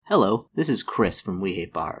Hello, this is Chris from We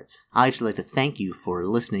Hate Bards. I'd like to thank you for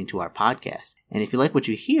listening to our podcast. And if you like what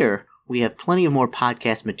you hear, we have plenty of more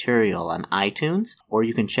podcast material on iTunes, or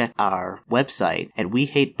you can check our website at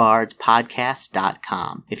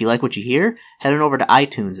wehatebardspodcast.com. If you like what you hear, head on over to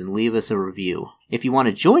iTunes and leave us a review. If you want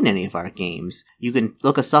to join any of our games, you can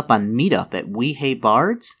look us up on Meetup at We Hate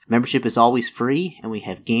Bards. Membership is always free, and we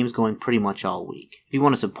have games going pretty much all week. If you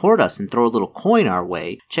want to support us and throw a little coin our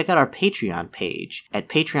way, check out our Patreon page at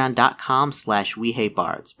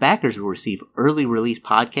patreon.com/WeHateBards. Backers will receive early release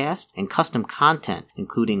podcasts and custom content,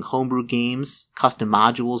 including homebrew games, custom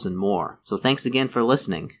modules, and more. So thanks again for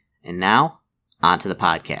listening. And now, on to the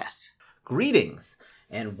podcasts. Greetings,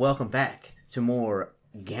 and welcome back to more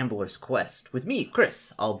Gambler's Quest. With me,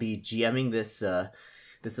 Chris. I'll be GMing this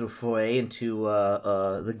little foray into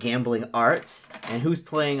the gambling arts. And who's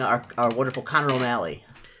playing our wonderful Connor O'Malley?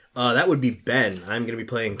 That would be Ben. I'm going to be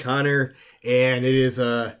playing Connor, and it is,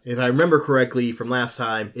 if I remember correctly from last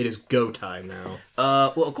time, it is go time now.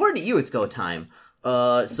 Well, according to you, it's go time.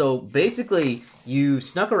 So basically, you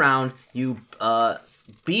snuck around, you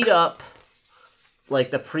beat up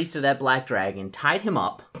like the priest of that black dragon, tied him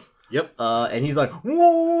up. Yep. And he's like,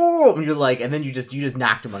 whoa! And you're like, and then you just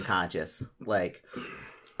knocked him unconscious. Like,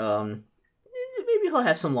 maybe he'll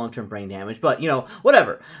have some long-term brain damage, but,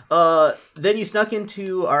 whatever. Then you snuck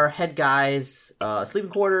into our head guy's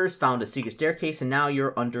sleeping quarters, found a secret staircase, and now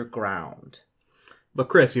you're underground. But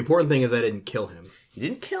Chris, the important thing is I didn't kill him. You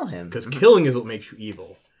didn't kill him. Because killing is what makes you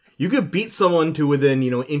evil. You could beat someone to within,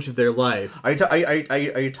 an inch of their life. Are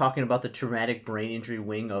you talking about the traumatic brain injury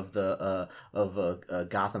wing of the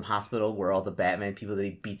Gotham Hospital, where all the Batman people that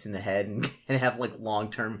he beats in the head and have like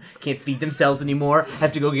long term can't feed themselves anymore,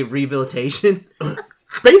 have to go get rehabilitation?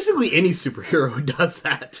 Basically, any superhero does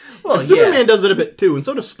that. Well, and Superman does it a bit too, and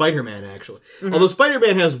so does Spider-Man actually. Mm-hmm. Although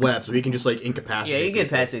Spider-Man has webs, so he can just like incapacitate. Yeah, you can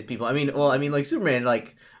incapacitate people. I mean, like Superman,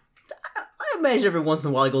 like I imagine every once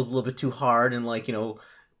in a while he goes a little bit too hard and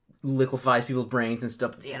liquefies people's brains and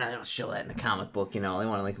stuff. But, they don't show that in the comic book, They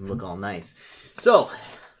want to make them look all nice. So,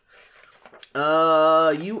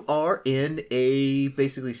 you are in a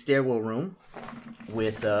basically stairwell room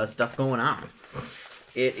with stuff going on.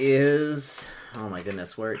 It is... Oh my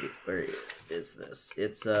goodness, where is this? It's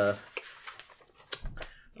it's a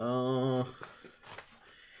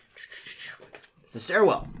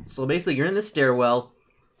stairwell. So basically, you're in the stairwell.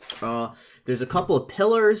 There's a couple of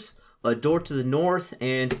pillars, a door to the north,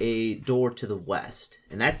 and a door to the west.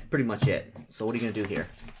 And that's pretty much it. So what are you going to do here?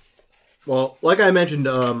 Well, like I mentioned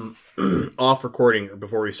off recording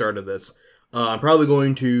before we started this, I'm probably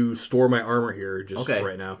going to store my armor here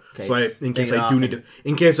right now. Okay. So in case I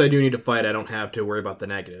do need to fight, I don't have to worry about the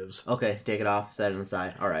negatives. Okay, take it off, set it on the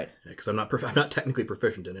side. All right. Because I'm not technically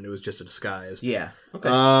proficient in it. It was just a disguise. Yeah.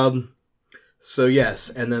 Okay. So yes,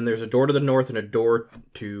 and then there's a door to the north and a door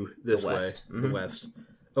to this way, mm-hmm. The west.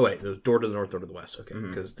 Oh wait, there's a door to the north, door to the west. Okay,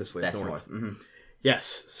 because this way is north. Mm-hmm.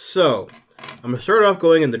 Yes. So I'm gonna start off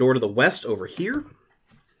going in the door to the west over here,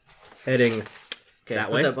 heading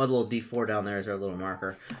that way. Put that little D4 down there as our little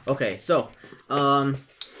marker. Okay, so you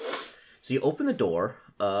open the door.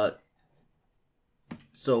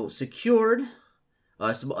 So secured.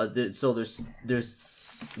 So there's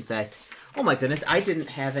in fact. Oh my goodness, I didn't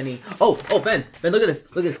have any... Oh, Ben, look at this.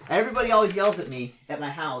 Everybody always yells at me at my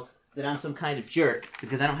house that I'm some kind of jerk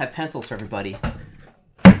because I don't have pencils for everybody.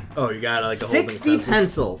 Oh, you got like a whole 60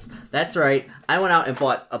 pencils. That's right. I went out and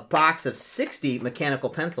bought a box of 60 mechanical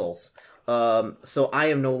pencils. So I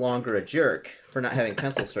am no longer a jerk for not having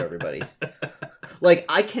pencils for everybody.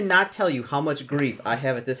 I cannot tell you how much grief I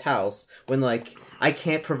have at this house when, I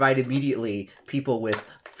can't provide immediately people with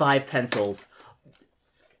 5 pencils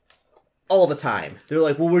all the time. They're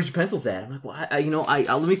like, well, where's your pencils at? I'm like, well,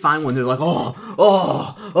 let me find one. They're like, oh.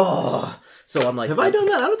 So I'm like, have I done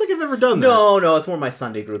that? I don't think I've ever done that. No, it's more my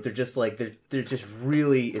Sunday group. They're just they're just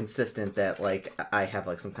really insistent that I have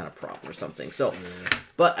some kind of problem or something. So,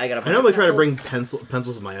 but I gotta. I normally try to bring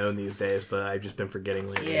pencils of my own these days, but I've just been forgetting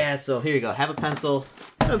lately. Yeah. So here you go. Have a pencil.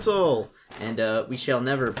 And we shall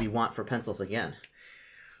never be want for pencils again.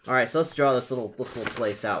 All right. So let's draw this little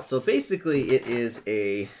place out. So basically, it is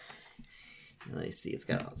a. Let's see, it's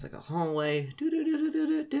like a hallway.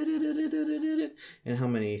 And how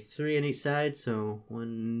many? 3 on each side. So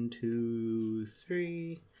 1, 2,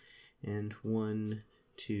 3. And 1,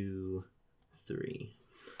 2, 3.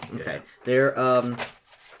 Okay. There,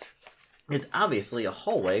 it's obviously a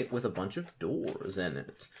hallway with a bunch of doors in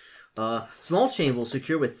it. Small chambers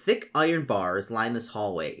secured with thick iron bars line this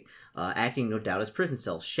hallway, acting no doubt as prison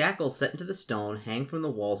cells. Shackles set into the stone hang from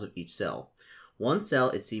the walls of each cell. One cell,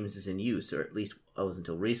 it seems, is in use, or at least was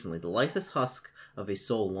until recently. The lifeless husk of a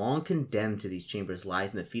soul long condemned to these chambers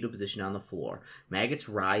lies in the fetal position on the floor. Maggots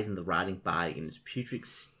writhe in the rotting body, and its putrid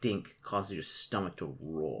stink causes your stomach to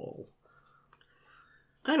roll.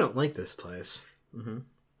 I don't like this place. Mm-hmm.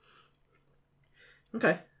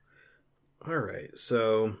 Okay. All right,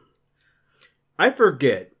 so I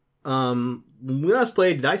forget. When we last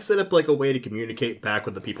played, did I set up like a way to communicate back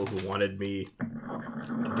with the people who wanted me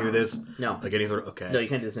to do this? No. Like any sort of okay. No, you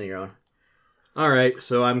can't do this on your own. All right,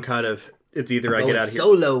 so I'm kind of. It's either I get out of here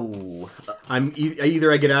solo.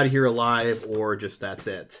 Either I get out of here alive or just that's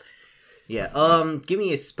it. Yeah. Give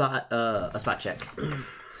me a spot check.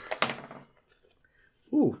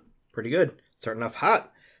 Ooh, pretty good. Starting off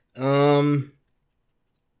hot.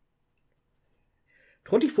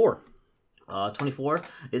 24. 24.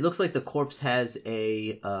 It looks like the corpse has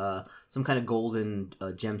a some kind of golden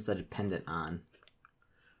gem-studded pendant on.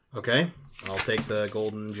 Okay, I'll take the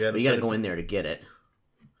golden gem. But you gotta go in there to get it.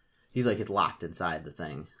 He's like, it's locked inside the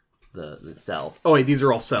thing, the cell. Oh wait, these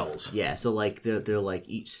are all cells. Yeah, so like they're like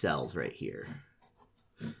each cell's right here,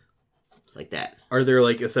 like that. Are there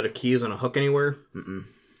like a set of keys on a hook anywhere? Mm-mm.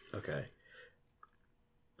 Okay.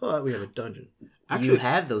 But we have a dungeon. Actually, you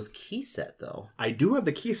have those key set though. I do have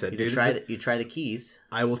the key set. You try the keys.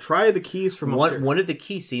 I will try the keys from upstairs. One of the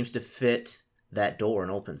keys seems to fit that door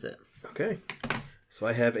and opens it. Okay. So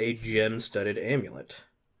I have a gem-studded amulet.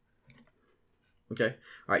 Okay. All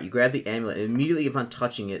right. You grab the amulet, and immediately upon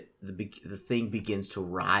touching it, the thing begins to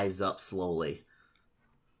rise up slowly.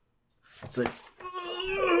 It's like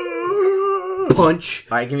punch.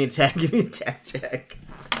 All right. Give me an attack check.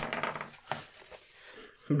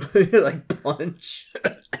 Like punch.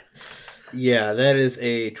 Yeah, that is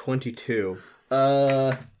a 22.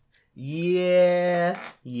 Yeah.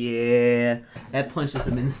 That punches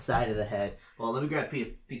him in the side of the head. Well, let me grab a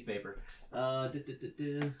piece of paper.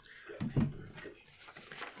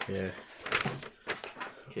 Yeah.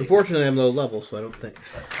 Okay. Unfortunately, I'm low level, so I don't think.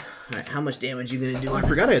 All right, how much damage are you gonna do? Oh, I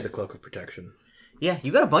forgot I had the Cloak of Protection. Yeah,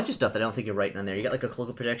 you got a bunch of stuff that I don't think you're writing on there. You got like a Cloak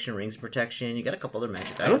of Protection, Rings of Protection. You got a couple other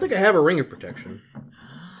magic items. I don't think I have a Ring of Protection.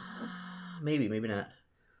 Maybe not.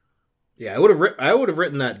 Yeah, I would have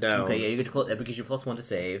written that down. Okay, yeah, you get to because you're +1 to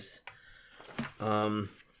saves.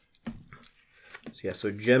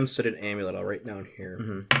 So gem-studded amulet. I'll write down here.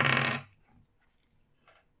 Mm-hmm.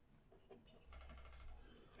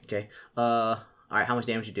 Okay. All right. How much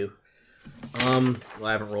damage you do? Well,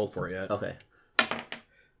 I haven't rolled for it yet. Okay.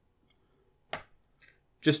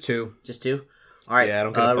 Just 2. Just 2. All right. Yeah, I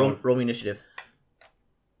don't get roll me initiative.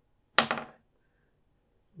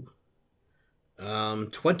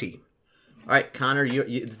 20. All right, Connor.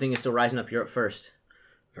 The thing is still rising up. You're up first.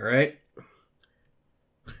 All right.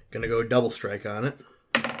 Gonna go double strike on it.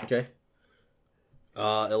 Okay.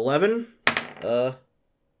 11. That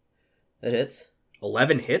hits.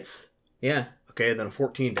 11 hits. Yeah. Okay, then a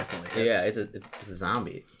 14 definitely hits. Yeah, it's a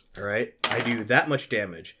zombie. All right, I do that much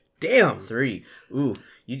damage. Damn. 3. Ooh,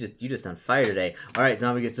 you just on fire today. All right,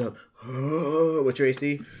 zombie gets up. What's your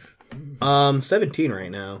AC? 17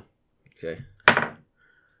 right now. Okay.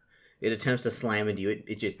 It attempts to slam into you.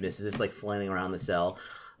 It just misses. It's like flailing around the cell.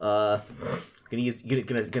 Gonna use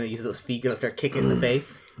those feet. Gonna start kicking in the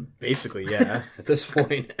face. Basically, yeah. At this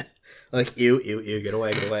point, like ew, get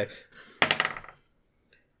away.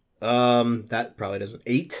 That probably doesn't.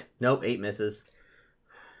 8. Nope, 8 misses.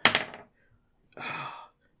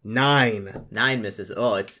 9. 9 misses.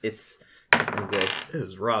 Oh, it's good. This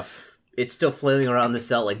is rough. It's still flailing around the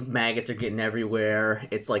cell, like maggots are getting everywhere.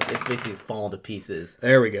 It's basically falling to pieces.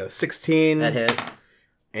 There we go. 16. That hits.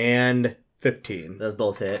 And 15. Those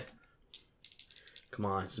both hit. Come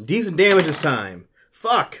on, some decent damage this time.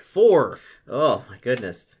 Fuck, 4. Oh my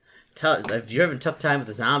goodness. If you're having a tough time with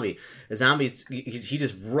the zombie, he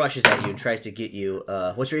just rushes at you and tries to get you.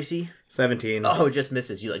 What's your AC? 17. Oh, it just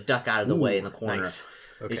misses. You like duck out of the way in the corner. Nice.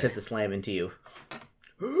 Okay. You just have to slam into you.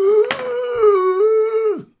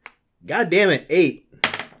 God damn it, 8.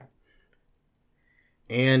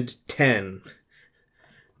 And 10.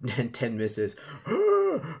 And 10 misses.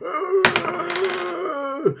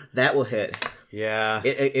 That will hit. Yeah.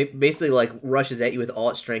 It basically like rushes at you with all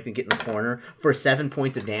its strength and get in the corner for 7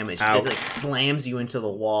 points of damage. Ouch. It just like slams you into the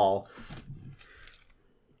wall.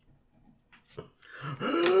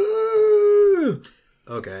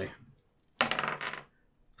 Okay.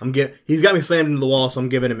 He's got me slammed into the wall, so I'm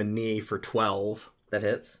giving him a knee for 12. That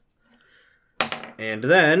hits. And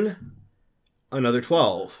then another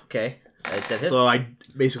 12. Okay. That hits. So I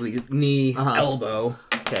basically knee, elbow.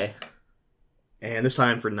 Okay. And this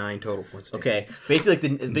time for 9 total points. Okay.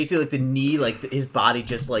 Basically like the knee, like his body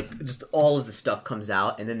just all of the stuff comes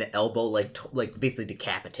out, and then the elbow like basically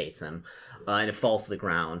decapitates him, and it falls to the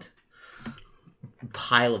ground.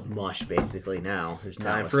 pile of mush, basically, now. There's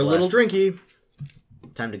time for a little drinky.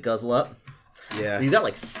 Time to guzzle up. Yeah. You got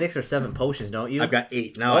like 6 or 7 potions, don't you? I've got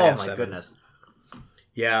 8. Now I have 7. Oh, my goodness.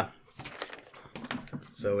 Yeah.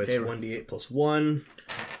 So it's 1d8 plus 1.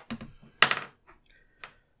 A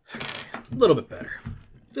little bit better.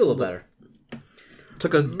 Feel a little better.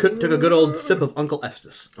 Took a good old sip of Uncle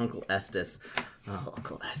Estes. Uncle Estes. Oh,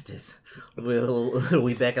 Uncle Estes.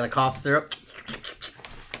 We back in the cough syrup.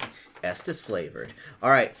 Estes flavored. All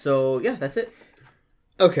right, so yeah, that's it.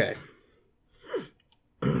 Okay.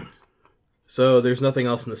 So there's nothing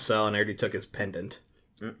else in the cell, and I already took his pendant.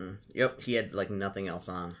 Yep, he had like nothing else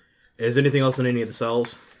on. Is anything else in any of the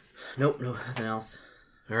cells? Nope, nothing else.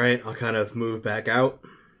 All right, I'll kind of move back out,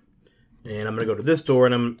 and I'm gonna go to this door,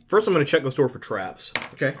 and I'm gonna check this door for traps.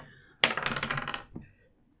 Okay.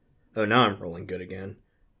 Oh, now I'm rolling good again.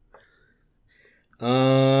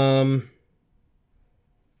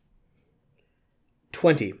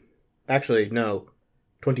 20. Actually, no.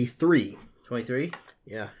 23. 23?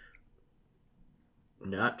 Yeah.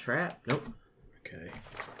 Not trapped. Nope. Okay.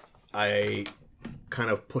 I kind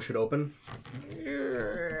of push it open.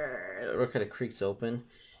 The door kind of creaks open,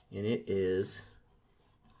 and it is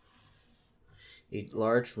a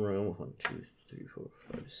large room. 1, 2, 3, 4,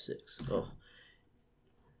 5, 6. Oh.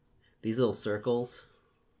 These little circles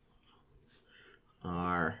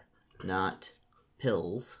are not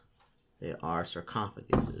pills. They are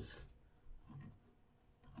sarcophaguses.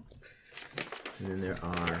 And then there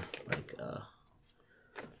are, like,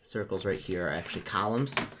 circles right here are actually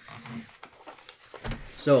columns.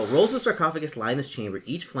 So, rolls of sarcophagus line this chamber,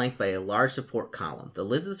 each flanked by a large support column. The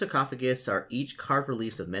lids of the sarcophagus are each carved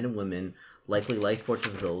reliefs of men and women, likely life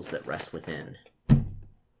portraits of those that rest within.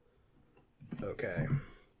 Okay.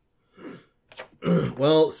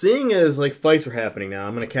 Well, seeing as, like, fights are happening now,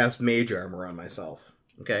 I'm going to cast Mage Armor on myself.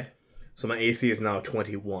 Okay. So my AC is now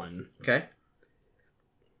 21. Okay.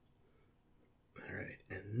 Alright,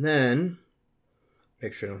 and then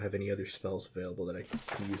make sure I don't have any other spells available that I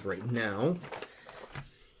can use right now.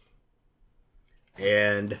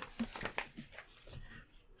 And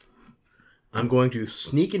I'm going to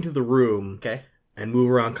sneak into the room and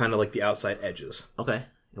move around kind of like the outside edges. Okay.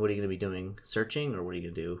 And what are you going to be doing? Searching, or what are you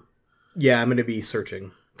going to do? Yeah, I'm going to be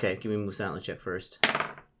searching. Okay, give me a move silently check first.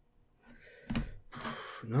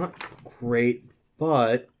 Not great,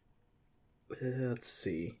 but let's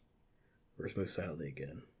see. Where's move silently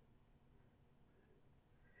again?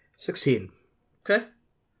 16. Okay.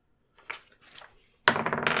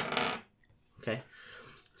 Okay.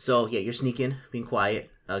 So, yeah, you're sneaking, being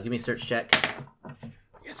quiet. Give me a search check.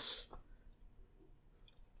 Yes.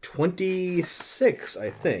 26,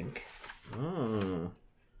 I think. Oh.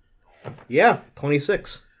 Yeah,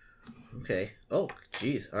 26. Okay. Oh,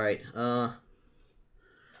 jeez. All right.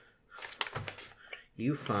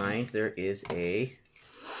 You find there is a...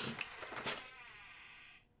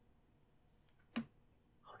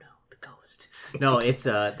 Oh no, the ghost. No, it's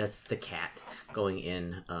that's the cat going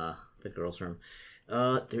in the girl's room.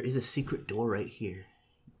 There is a secret door right here,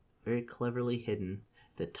 very cleverly hidden.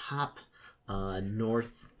 The top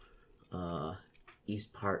north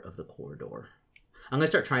east part of the corridor. I'm gonna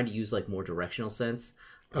start trying to use like more directional sense.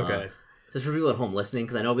 Okay. Just for people at home listening,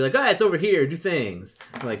 because I know I'll be like, it's over here, do things.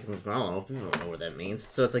 I'm like, I don't know what that means.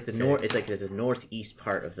 So it's like the north. It's like the northeast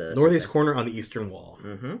part of the northeast corner on the eastern wall.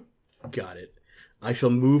 Mm-hmm. Got it. I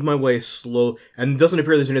shall move my way slow, and it doesn't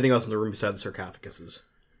appear there's anything else in the room besides the sarcophaguses.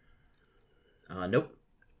 Nope.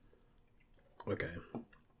 Okay.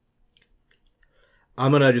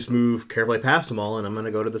 I'm gonna just move carefully past them all, and I'm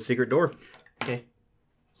gonna go to the secret door. Okay.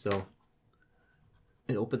 So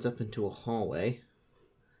it opens up into a hallway.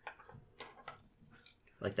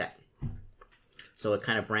 Like that. So it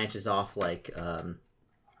kind of branches off like,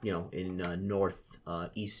 in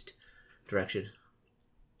north-east direction.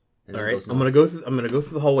 And all right, I'm gonna go through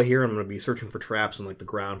the hallway here. I'm gonna be searching for traps on like the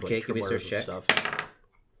ground, like tripwires and stuff.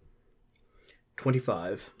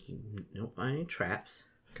 25. You don't find any traps.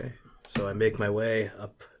 Okay, so I make my way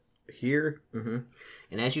up here. Mm-hmm.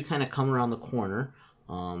 And as you kind of come around the corner,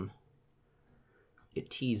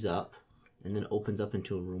 it tees up and then opens up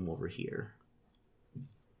into a room over here.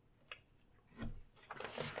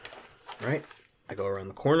 Right, I go around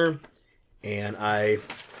the corner, and I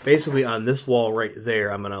basically on this wall right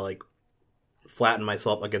there, I'm gonna like flatten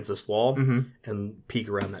myself against this wall and peek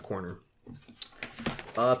around that corner.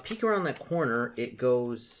 Peek around that corner. It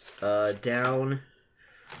goes down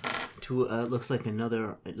to looks like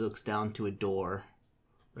another. It looks down to a door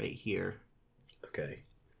right here. Okay.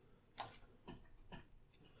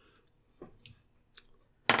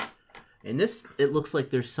 In this, it looks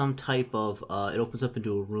like there's some type of. It opens up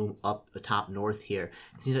into a room up top north here.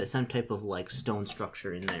 It seems like some type of like stone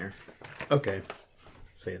structure in there. Okay.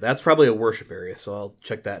 So yeah, that's probably a worship area. So I'll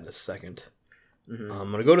check that in a second. Mm-hmm.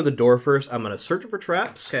 I'm gonna go to the door first. I'm gonna search for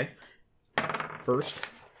traps. Okay. First,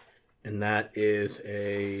 and that is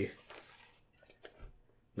a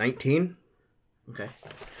 19. Okay.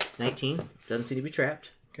 19 doesn't seem to be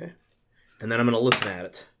trapped. Okay. And then I'm gonna listen at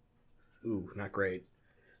it. Ooh, not great.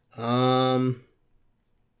 13.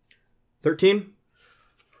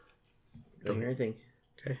 Don't hear anything.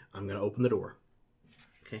 Okay, I'm gonna open the door.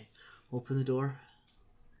 Okay, open the door.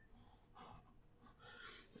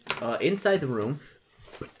 Inside the room,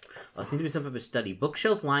 seems to be some type of study.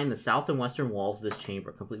 Bookshelves line the south and western walls of this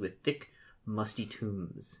chamber, complete with thick, musty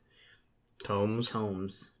tomes. Tomes?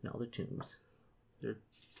 No, they're tombs. They're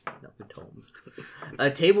tomes.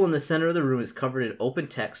 A table in the center of the room is covered in open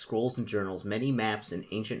text, scrolls, and journals. Many maps and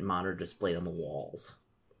ancient monitor displayed on the walls.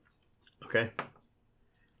 Okay.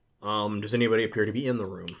 Does anybody appear to be in the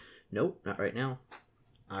room? Nope, not right now.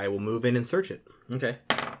 I will move in and search it. Okay.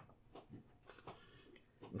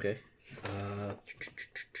 Okay.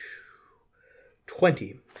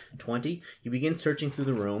 20. 20. You begin searching through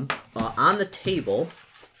the room. On the table,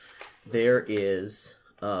 there is...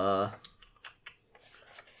 I'm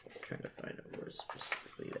trying to find out where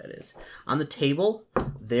specifically that is. On the table,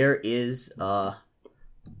 there is...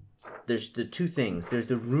 there's the two things. There's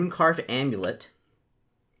the rune-carved amulet,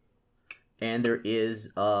 and there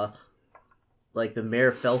is like the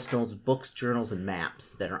Mayor Fellstone's books, journals, and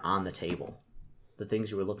maps that are on the table. The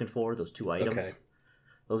things you were looking for, those two items, okay.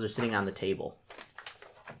 Those are sitting on the table.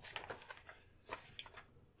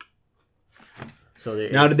 So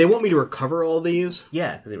now, did they want me to recover all these?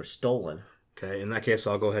 Yeah, because they were stolen. Okay, in that case,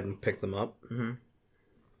 I'll go ahead and pick them up. Mm-hmm.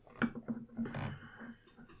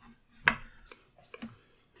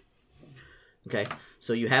 Okay,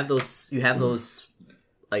 so you have those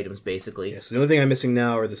items basically. Yeah, so the only thing I'm missing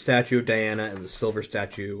now are the statue of Diana and the silver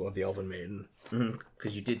statue of the Elven Maiden.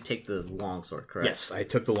 Because you did take the longsword, correct? Yes, I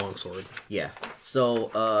took the longsword. Yeah.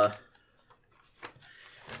 So,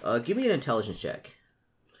 give me an intelligence check.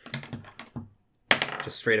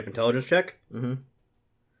 Just straight up intelligence check.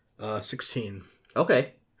 16.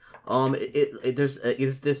 Okay.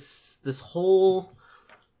 This whole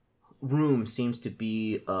room seems to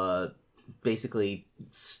be basically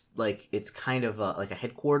like it's kind of like a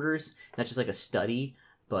headquarters, not just like a study,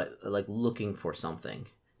 but like looking for something.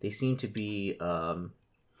 They seem to be,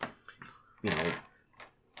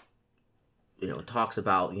 talks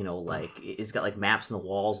about, like it's got like maps on the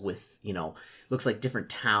walls with, looks like different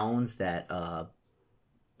towns that,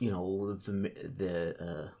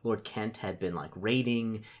 the Lord Kent had been like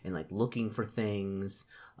raiding and like looking for things.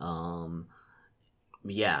 Yeah,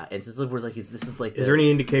 and this is like this is like. Is there any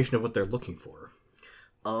indication of what they're looking for?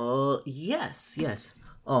 Yes.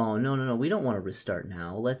 Oh no, we don't want to restart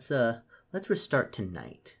now. Let's restart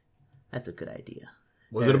tonight. That's a good idea.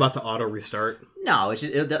 Was it about to auto restart? No,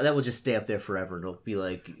 that will just stay up there forever. It'll be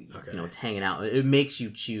like it's hanging out. It makes you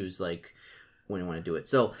choose like when you want to do it.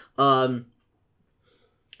 So,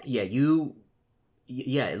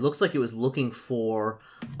 it looks like it was looking for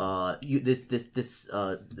it's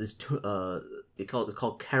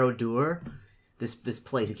called Caradur. This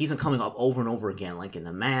place, it keeps on coming up over and over again, like in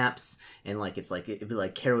the maps, and like it'd be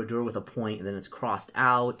like Caradur with a point, and then it's crossed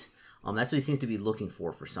out. That's what he seems to be looking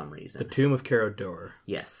for some reason. The Tomb of Caradur.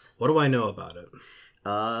 Yes. What do I know about it?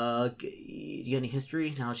 Do you got any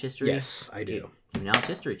history? Knowledge history? Yes, I do. Give me knowledge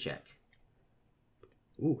history check.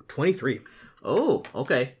 Ooh, 23. Oh,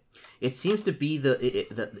 okay. It seems to be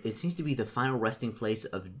the final resting place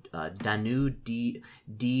of Danu di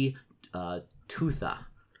Tutha.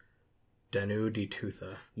 Danu di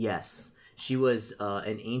Tutha. Yes, she was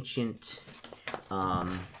an ancient.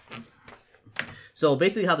 So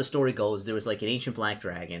basically, how the story goes, there was like an ancient black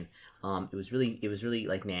dragon. It was really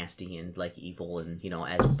like nasty and like evil, and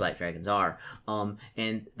as black dragons are.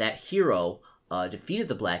 And that hero defeated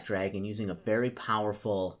the black dragon using a very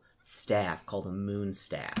powerful staff called a moon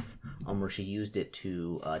staff, where she used it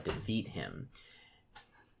to defeat him.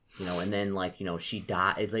 And then she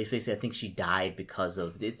died. Basically, I think she died because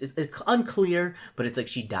of it's unclear, but it's like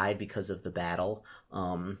she died because of the battle.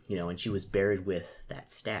 And she was buried with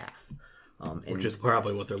that staff, which is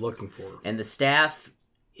probably what they're looking for. And the staff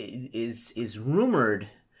is rumored.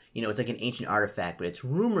 It's like an ancient artifact, but it's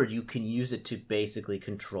rumored you can use it to basically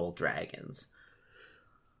control dragons.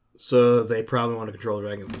 So they probably want to control the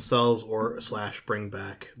dragons themselves, or / bring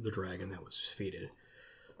back the dragon that was defeated.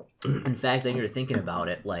 In fact, then you're thinking about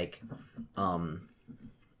it, like, when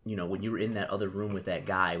you were in that other room with that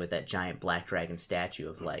guy with that giant black dragon statue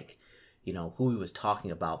of like, who he was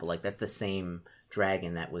talking about, but like that's the same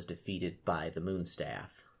dragon that was defeated by the moon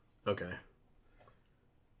staff. Okay.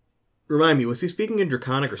 Remind me, was he speaking in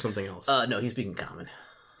Draconic or something else? No, he's speaking Common.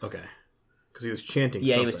 Okay. Because he was chanting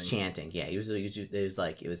Yeah, something. he was chanting. Yeah, it was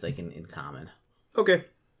like in Common. Okay.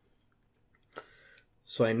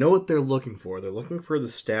 So I know what they're looking for. They're looking for the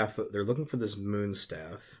staff. They're looking for this moon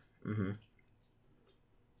staff. Mm-hmm.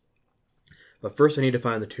 But first I need to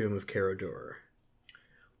find the tomb of Carador.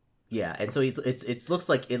 Yeah, and so it looks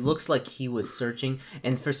like he was searching,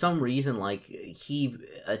 and for some reason, like he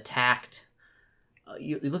attacked.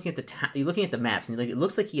 You're looking at the maps, and it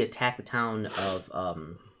looks like he attacked the town of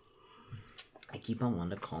I keep on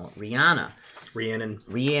wanting to call it Rhiannon.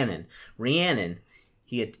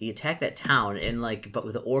 He attacked that town, and but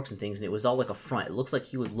with the orcs and things, and it was all like a front. It looks like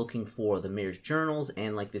he was looking for the mayor's journals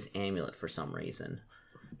and like this amulet for some reason.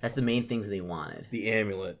 That's the main things they wanted. The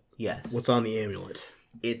amulet. Yes. What's on the amulet?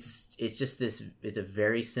 It's just this. It's a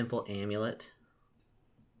very simple amulet.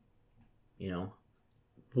 Well,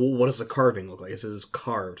 what does the carving look like? It says it's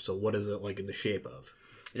carved, so what is it like in the shape of?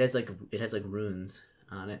 It has like runes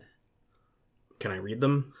on it. Can I read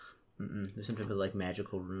them? Mm-mm. There's some type of like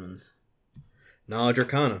magical runes. Knowledge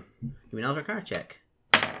Arcana. Give me Knowledge Arcana check.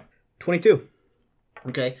 22.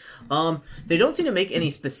 Okay. They don't seem to make any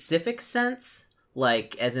specific sense,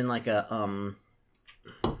 like as in like a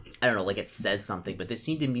I don't know, like it says something, but they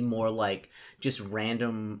seem to be more like just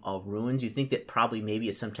random ruins. You think that probably maybe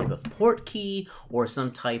it's some type of port key or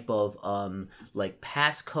some type of like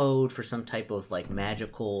passcode for some type of like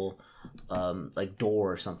magical like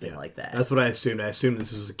door or something like that. That's what I assumed. I assumed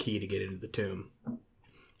this was a key to get into the tomb.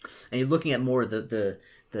 And you're looking at more of the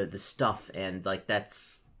stuff, and like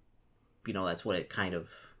that's that's what it kind of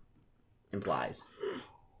implies.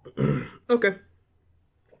 Okay.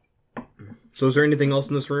 So is there anything else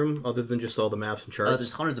in this room other than just all the maps and charts?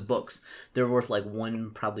 There's hundreds of books. They're worth like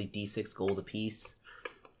one probably D6 gold a piece.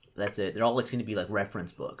 That's it. They're all like seem to be like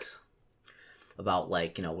reference books about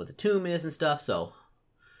like where the tomb is and stuff. So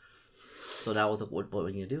now what are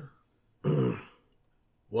you gonna do?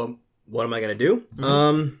 Well, what am I gonna do?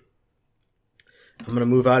 Mm-hmm. I'm gonna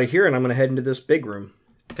move out of here and I'm gonna head into this big room.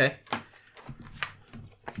 Okay.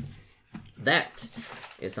 That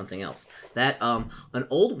is something else. That an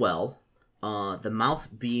old well. The mouth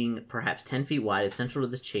being perhaps 10 feet wide is central to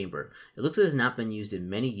this chamber. It looks as it has not been used in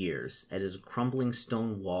many years, as is a crumbling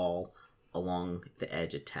stone wall along the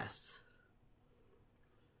edge attests.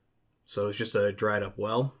 So it's just a dried up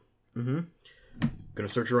well? Mm-hmm. Gonna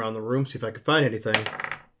search around the room, see if I can find anything.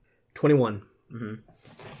 21.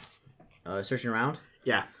 Mm-hmm. Searching around?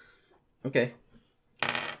 Yeah. Okay.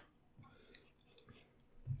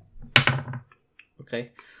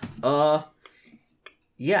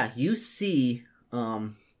 Yeah, you see,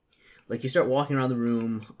 like you start walking around the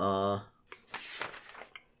room,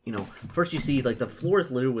 first you see like the floor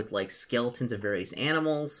is littered with like skeletons of various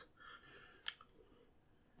animals.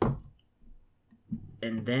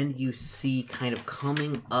 And then you see kind of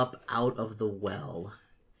coming up out of the well.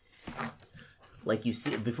 Like you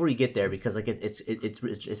see before you get there, because like it's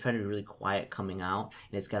kind of really quiet coming out,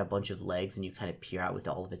 and it's got a bunch of legs, and you kind of peer out with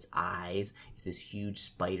all of its eyes. It's this huge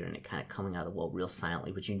spider, and it kind of coming out of the well real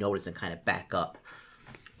silently, but you notice and kind of back up.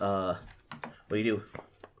 What do you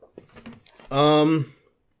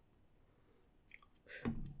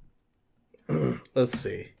do? Let's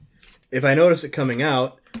see. If I notice it coming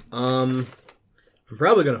out, I'm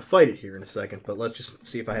probably gonna fight it here in a second, but let's just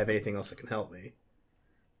see if I have anything else that can help me.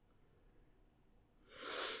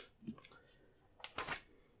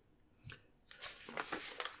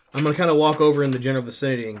 I'm going to kind of walk over in the general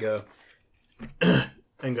vicinity and go,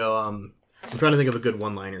 I'm trying to think of a good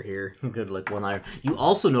one-liner here. Good, like, one-liner. You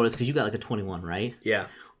also notice, because you got, like, a 21, right? Yeah.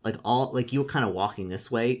 You were kind of walking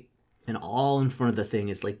this way, and all in front of the thing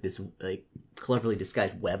is, like, this, like, cleverly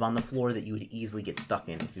disguised web on the floor that you would easily get stuck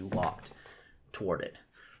in if you walked toward it.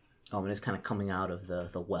 And it's kind of coming out of the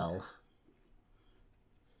well.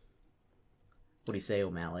 What do you say,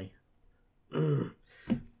 O'Malley?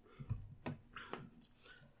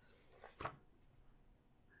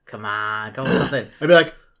 Come on with something. I'd be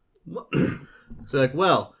like,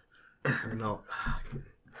 well, no.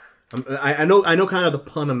 I know kind of the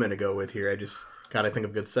pun I'm gonna go with here. I just gotta think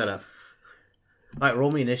of a good setup. All right,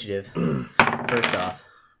 roll me initiative. First off.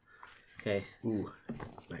 Okay. Ooh,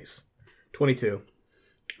 nice. 22.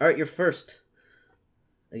 All right, you're first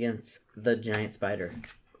against the giant spider.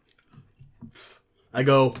 I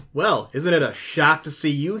go, well, isn't it a shock to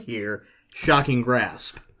see you here? Shocking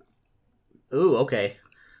grasp. Ooh, okay.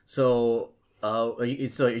 So, are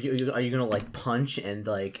you gonna like punch and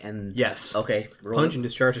like and yes? Okay, punch and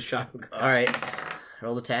discharge a shocking grasp. All right,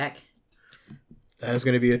 roll attack. That is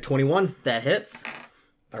going to be a 21. That hits.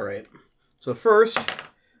 All right. So first,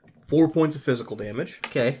 4 points of physical damage.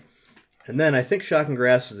 Okay. And then I think Shocking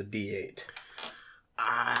Grasp is a D8.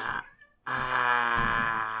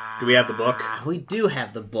 Do we have the book? We do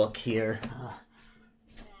have the book here.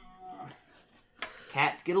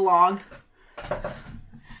 Cats get along.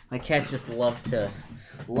 My cats just love to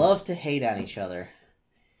hate on each other.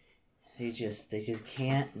 They just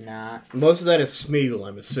can't not. Most of that is Smeagol,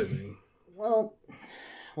 I'm assuming. Well,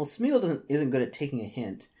 Smeagol isn't good at taking a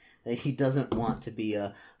hint. He doesn't want to be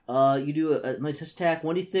a. You do my touch attack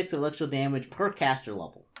 1d6 electrical damage per caster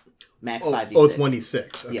level, max 5d6. Oh, it's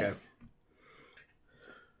 1d6. Okay. Yes.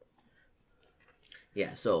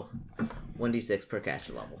 Yeah, so 1d6 per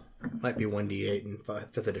caster level. Might be 1d8 in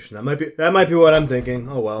 5th edition. That might be what I'm thinking.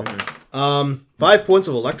 Oh well. Mm-hmm. 5 points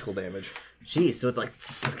of electrical damage. Jeez, so it's like,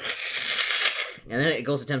 and then it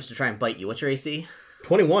attempts to try and bite you. What's your AC?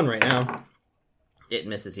 21 right now. It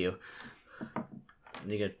misses you.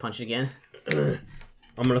 You gonna punch it again? I'm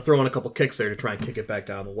gonna throw in a couple kicks there to try and kick it back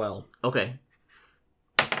down the well. Okay.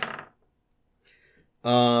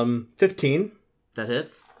 15. That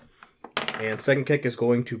hits. And second kick is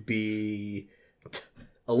going to be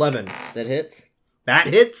 11. That hits. That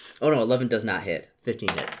hits? Oh no, 11 does not hit. 15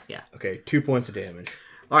 hits. Yeah. Okay, 2 points of damage.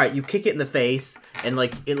 All right, you kick it in the face, and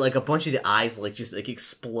like a bunch of the eyes just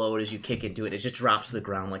explode as you kick into it. It just drops to the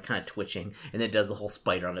ground, like kind of twitching, and then it does the whole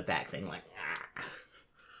spider on the back thing, like.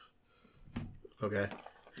 Okay.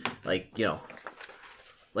 Like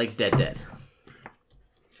like dead.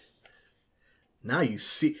 Now you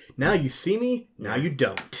see me. Now you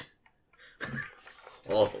don't.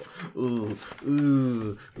 Oh, ooh,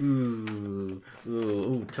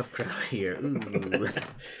 tough crowd here. Ooh.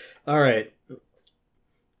 All right.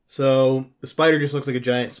 So the spider just looks like a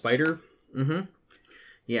giant spider. Mm-hmm.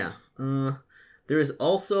 Yeah. There is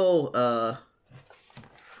also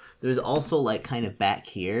like kind of back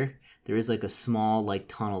here. There is like a small like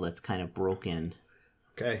tunnel that's kind of broken.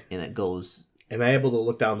 Okay. And it goes. Am I able to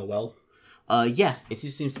look down the well? Yeah. It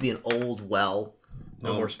just seems to be an old well.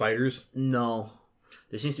 No more spiders? No.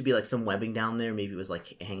 There seems to be like some webbing down there. Maybe it was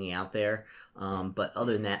like hanging out there. But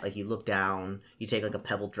other than that, like you look down, you take like a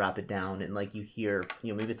pebble, drop it down, and like you hear,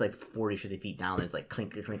 maybe it's like 40, 50 feet down, and it's like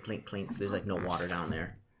clink, clink, clink, clink. There's like no water down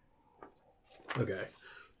there. Okay.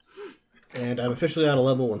 And I'm officially out of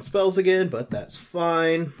level 1 spells again, but that's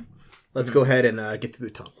fine. Let's go ahead and get through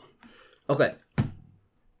the tunnel. Okay.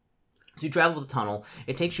 So you travel the tunnel.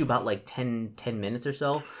 It takes you about like 10 minutes or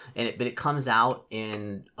so, but it comes out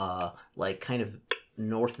in like kind of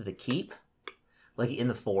north of the keep, like in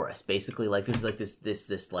the forest. Basically, like there's like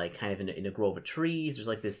this like kind of in a grove of trees. There's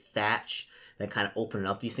like this thatch that kind of open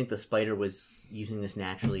up. Do you think the spider was using this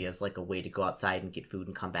naturally as like a way to go outside and get food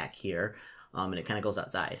and come back here? And it kind of goes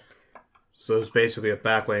outside. So it's basically a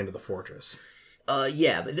back way into the fortress.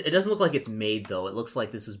 Yeah, but it doesn't look like it's made, though. It looks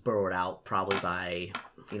like this was burrowed out probably by,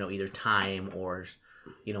 either time or,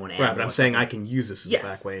 an animal. Right, but I'm saying I can use this as a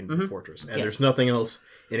back way into the fortress. And there's nothing else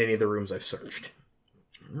in any of the rooms I've searched.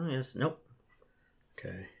 Oh, yes. Nope.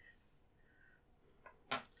 Okay.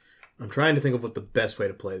 I'm trying to think of what the best way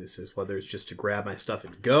to play this is, whether it's just to grab my stuff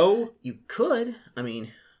and go. You could. I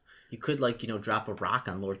mean, you could, drop a rock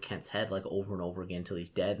on Lord Kent's head, over and over again until he's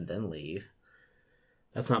dead and then leave.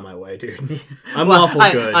 That's not my way, dude. I'm lawful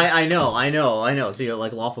good. I know. So you're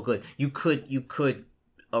lawful good. You could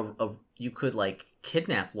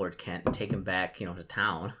kidnap Lord Kent and take him back, to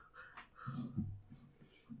town.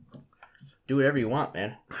 Do whatever you want,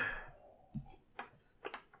 man.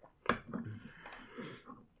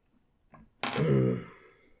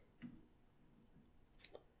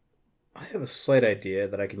 I have a slight idea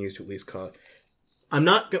that I can use to at least call. I'm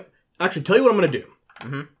not actually tell you what I'm going to do.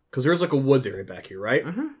 Mm-hmm. Because there's a woods area back here, right?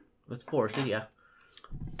 Mm-hmm. It's forested, yeah.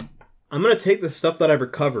 I'm going to take the stuff that I've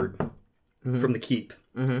recovered from the keep.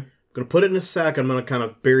 Mm-hmm. I'm going to put it in a sack. I'm going to kind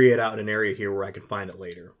of bury it out in an area here where I can find it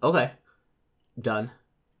later. Okay. Done.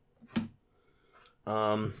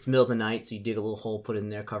 It's middle of the night, so you dig a little hole, put it in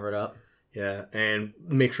there, cover it up. Yeah, and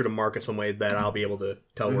make sure to mark it some way that I'll be able to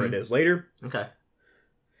tell where it is later. Okay.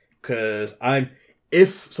 Because if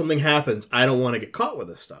something happens, I don't want to get caught with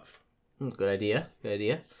this stuff. Good idea.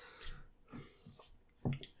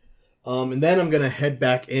 And then I'm going to head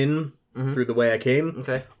back in through the way I came.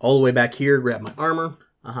 Okay. All the way back here, grab my armor.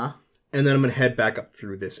 Uh-huh. And then I'm going to head back up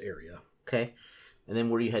through this area. Okay. And then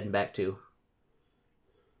where are you heading back to?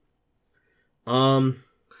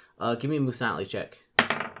 Give me a move silently check.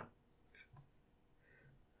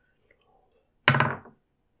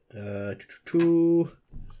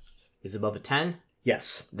 Is it above a 10?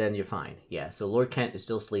 Yes. Then you're fine. Yeah, so Lord Kent is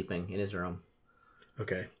still sleeping in his room.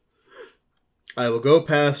 Okay. I will go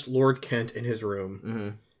past Lord Kent in his room. Mm-hmm.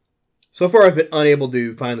 So far, I've been unable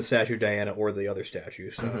to find the statue of Diana or the other statue,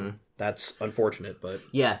 so that's unfortunate, but...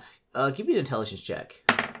 Yeah. Give me an intelligence check.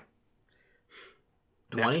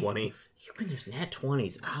 20? Nat 20. There's nat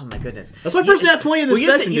 20s. Oh, my goodness. That's my first nat 20 of this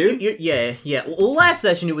session, dude. Yeah. Well, last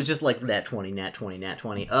session, it was just like nat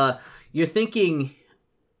 20. You're thinking...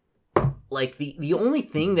 Like, the only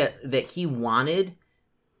thing that he wanted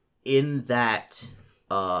in that...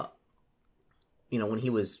 when he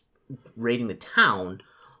was raiding the town...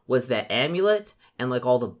 was that amulet and, like,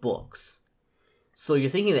 all the books. So you're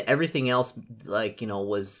thinking that everything else, like,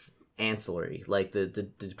 was ancillary. Like, the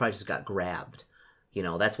probably just got grabbed.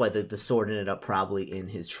 That's why the sword ended up probably in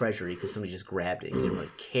his treasury, because somebody just grabbed it. He didn't really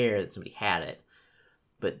care that somebody had it.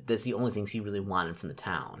 But that's the only things he really wanted from the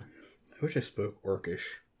town. I wish I spoke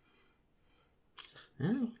Orcish.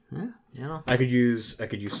 Yeah. I could use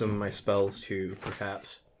some of my spells, too,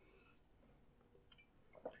 perhaps.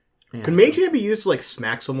 Yeah. Can Mage Hand be used to, like,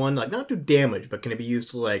 smack someone? Like, not do damage, but can it be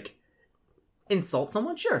used to, like... insult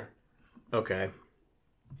someone? Sure. Okay.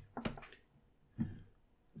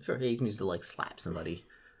 Sure, yeah, you can use it to, like, slap somebody.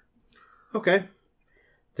 Okay.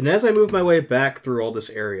 Then as I move my way back through all this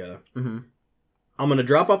area, I'm going to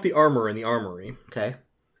drop off the armor in the armory. Okay.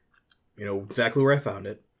 Exactly where I found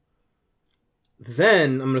it.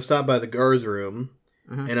 Then I'm going to stop by the guards room,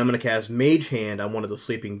 and I'm going to cast Mage Hand on one of the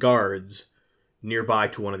sleeping guards... nearby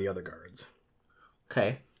to one of the other guards.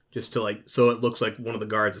 Okay. Just to, like, so it looks like one of the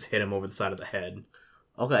guards has hit him over the side of the head.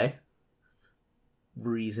 Okay.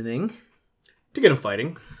 Reasoning. To get him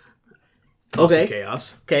fighting. Okay.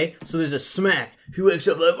 Chaos. Okay, so there's a smack. He wakes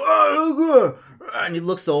up like, oh, and he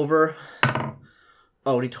looks over.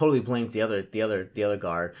 Oh, and he totally blames the other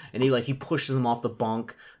guard. And he pushes him off the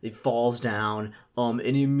bunk. He falls down. And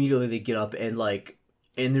immediately they get up and, like,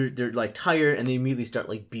 and they're like tired, and they immediately start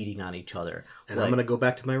like beating on each other. And I'm gonna go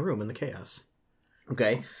back to my room in the chaos.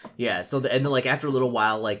 Okay, yeah. So and then like after a little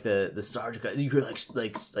while, like the sergeant, you hear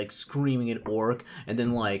like screaming in Orc, and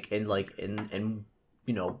then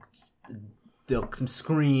some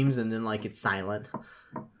screams, and then like it's silent.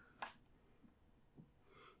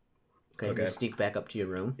 Okay. You sneak back up to your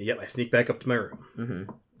room. Yep, I sneak back up to my room.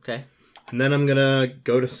 Mm-hmm. Okay. And then I'm gonna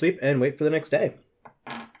go to sleep and wait for the next day.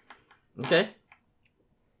 Okay.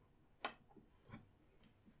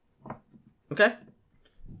 Okay.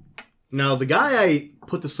 Now, the guy I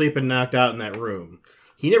put to sleep and knocked out in that room,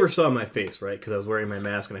 he never saw my face, right? Because I was wearing my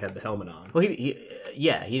mask and I had the helmet on. Well, he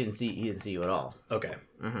didn't see you at all. Okay.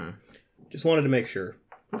 Mm-hmm. Just wanted to make sure.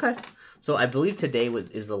 Okay. So I believe today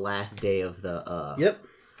is the last day of the. Yep.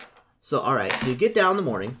 So all right. So you get down in the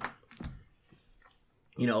morning.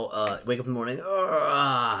 Wake up in the morning.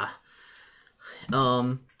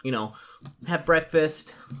 Have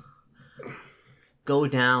breakfast. Go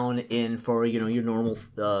down in for your normal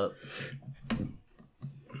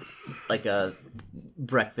like a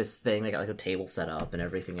breakfast thing, like a table set up and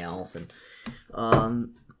everything else, and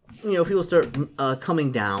people start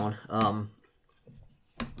coming down,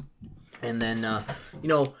 and then I'm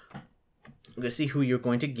gonna see who you're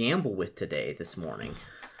going to gamble with this morning.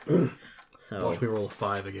 So watch me roll a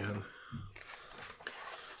 5 again.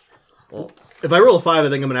 Well, if I roll a 5, I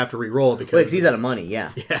think I'm gonna have to re-roll it because he's out of money.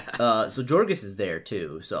 Yeah. Yeah. So Jorgus is there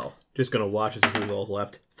too. So just gonna watch as who all's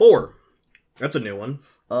left. 4. That's a new one.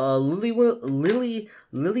 Lily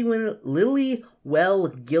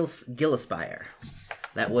Gillespire.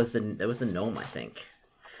 That was the gnome, I think.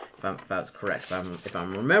 If I was correct. If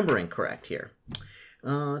I'm remembering correct here.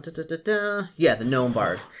 Yeah, the gnome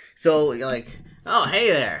bard. So you're like, oh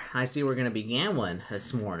hey there. I see we're gonna be gambling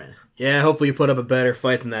this morning. Yeah, hopefully you put up a better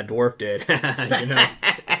fight than that dwarf did.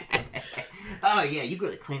 Oh, yeah, you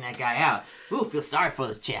really cleaned that guy out. Ooh, feel sorry for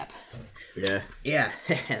the chap. Yeah. Yeah,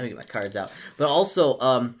 let me get my cards out. But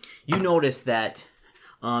also, you notice that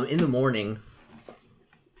in the morning,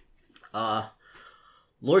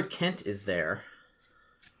 Lord Kent is there.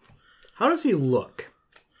 How does he look?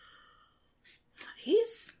 Give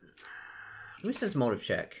me a sense motive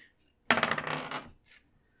check.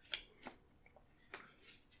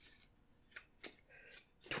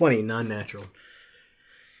 20, non-natural.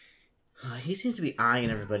 He seems to be eyeing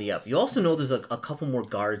everybody up. You also know there's a couple more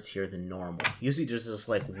guards here than normal. Usually there's just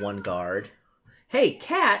like one guard. Hey,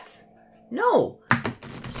 cats! No!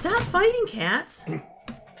 Stop fighting, cats!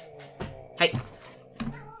 Hey!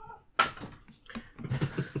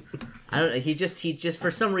 I don't know. He just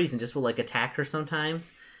for some reason just will like attack her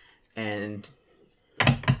sometimes, and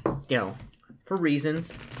for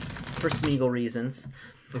reasons, for Smeagol reasons.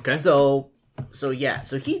 Okay. So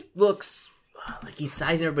he looks like he's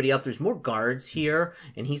sizing everybody up. There's more guards here,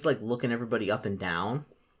 and he's like looking everybody up and down.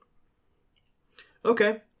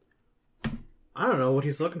 Okay. I don't know what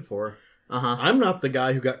he's looking for. Uh-huh. I'm not the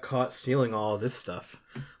guy who got caught stealing all of this stuff.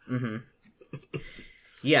 Mm-hmm.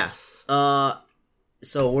 Yeah.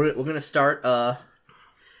 So we're gonna start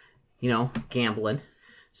gambling.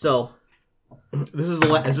 So is this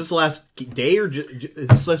the last day, or is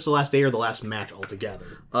this just the last day, or the last match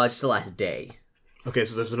altogether? Just the last day. Okay,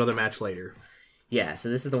 so there's another match later. Yeah, so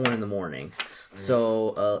this is the one in the morning.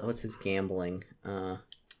 So what's his gambling?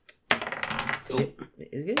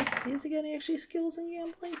 Is he getting actually skills in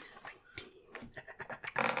gambling?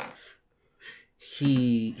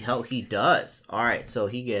 He does. All right, so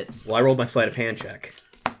he gets. Well, I rolled my sleight of hand check.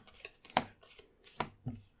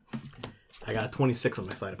 I got a 26 on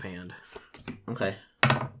my sleight of hand. Okay.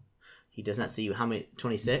 He does not see you. How many?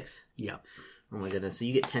 26? Yeah. Oh my goodness. So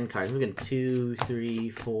you get 10 cards. We're getting 2, 3,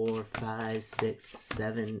 4, 5, 6,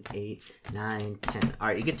 7, 8, 9, 10. All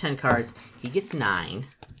right, you get 10 cards. He gets 9.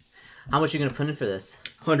 How much are you going to put in for this?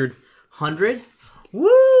 100. 100?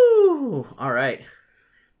 Woo! All right.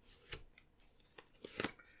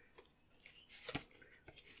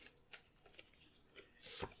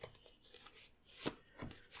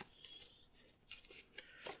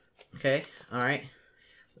 Okay, all right.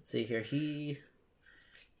 Let's see here. He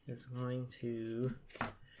is going to.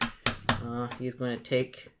 He's going to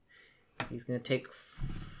take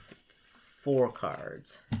 4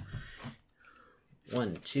 cards.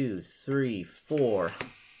 1, 2, 3, 4.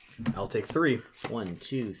 I'll take 3. 1,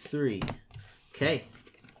 2, 3. Okay.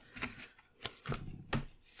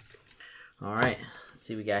 All right. Let's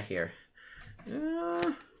see what we got here.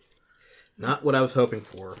 Not what I was hoping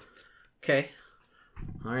for. Okay.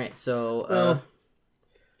 All right. So.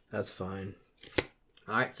 That's fine.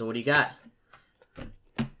 All right. So what do you got?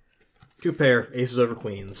 2 pair, aces over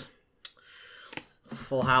queens.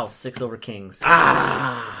 Full house, 6 over kings.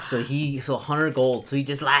 Ah! So 100 gold. So he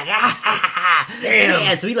just like damn.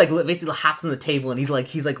 Yeah, so he like basically hops on the table and he's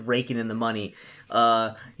like raking in the money.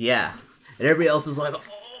 Yeah. And everybody else is like,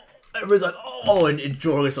 everybody's like, oh, and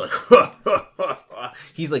Jorg's like,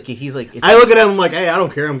 he's like. I look at him like, hey, I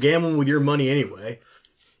don't care. I'm gambling with your money anyway.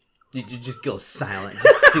 You just go silent,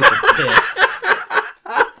 just super pissed.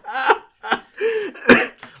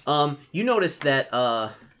 You notice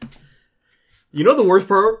that. You know the worst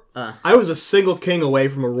part? I was a single king away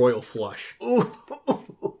from a royal flush. Ooh.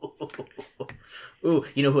 Ooh,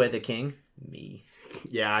 you know who had the king? Me.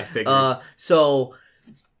 Yeah, I figured. So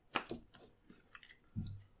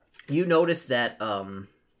you notice that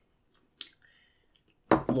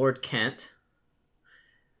Lord Kent,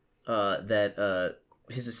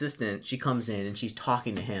 his assistant, she comes in and she's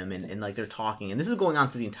talking to him and like they're talking, and this is going on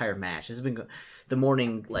through the entire match. This has been the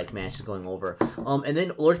morning like match is going over. And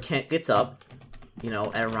then Lord Kent gets up,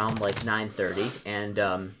 at around like 9:30,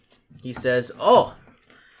 and he says, "Oh,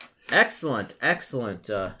 excellent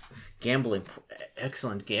gambling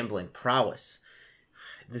prowess.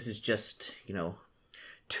 This is just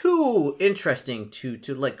too interesting to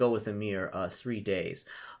let go with a mere 3 days.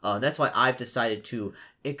 That's why I've decided to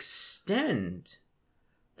extend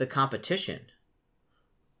the competition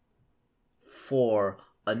for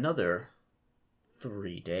another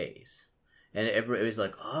 3 days." And everybody's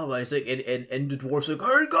like, "Oh," I was like, and the dwarf's like,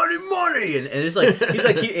 "I ain't got any money," and it's like he's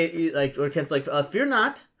like, or Kent's like, "Fear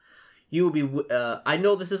not, you will be. I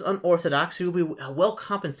know this is unorthodox. You will be well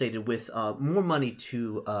compensated with more money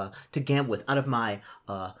to gamble with out of my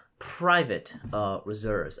private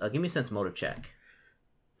reserves. Give me a sense motive check."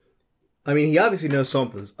 I mean, he obviously knows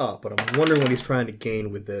something's up, but I'm wondering what he's trying to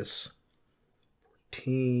gain with this.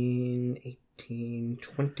 14, 18,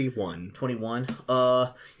 21. 21.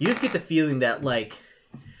 You just get the feeling that,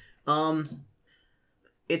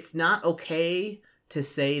 it's not okay to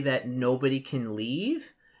say that nobody can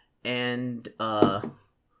leave, and,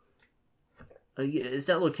 it's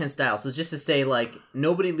not Lord Kent's style, so it's just to say,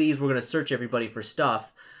 nobody leaves, we're gonna search everybody for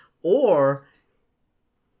stuff, or,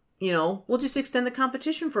 we'll just extend the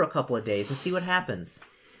competition for a couple of days and see what happens.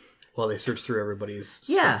 Well, they search through everybody's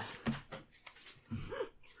stuff.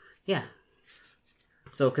 Yeah.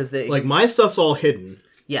 So, because they... my stuff's all hidden.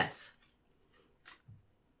 Yes.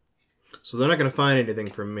 So they're not going to find anything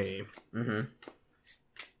from me. Mm-hmm.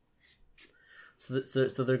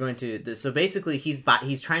 So they're going to... So basically, he's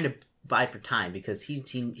trying to buy for time because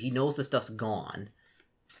he knows the stuff's gone.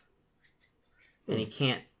 And he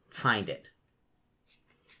can't find it.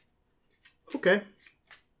 Okay.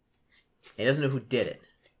 He doesn't know who did it.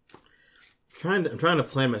 I'm trying to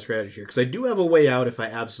plan my strategy here because I do have a way out if I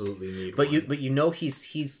absolutely need one. But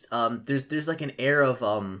he's there's like an air of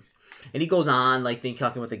and he goes on then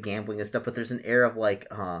talking about the gambling and stuff, but there's an air of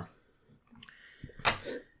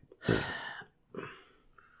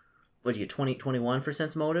what do you get, 21 for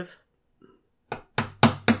sense motive?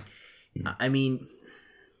 I mean,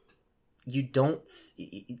 you don't...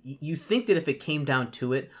 You think that if it came down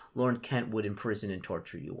to it, Lord Kent would imprison and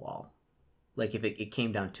torture you all. Like, if it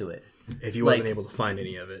came down to it. If he wasn't able to find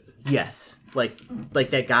any of it. Yes. Like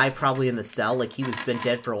that guy probably in the cell, like, he was been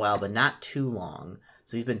dead for a while, but not too long.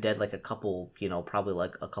 So he's been dead like a couple, probably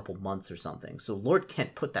like a couple months or something. So Lord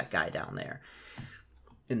Kent put that guy down there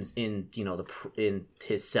in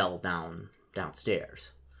his cell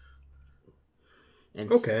downstairs.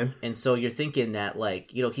 And okay. And so you're thinking that,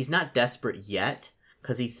 like, he's not desperate yet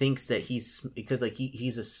because he thinks that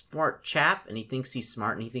he's a smart chap and he thinks he's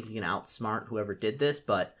smart and he thinks he can outsmart whoever did this.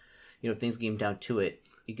 But, if things came down to it,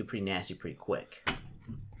 he get pretty nasty pretty quick.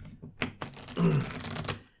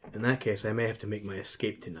 In that case, I may have to make my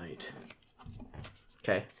escape tonight.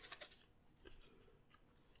 Okay.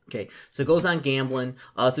 So it goes on gambling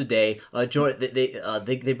through the day.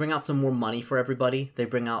 They bring out some more money for everybody. They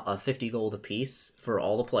bring out 50 gold apiece for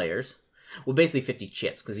all the players. Well, basically 50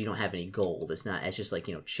 chips because you don't have any gold. It's just like,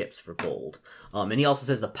 chips for gold. And he also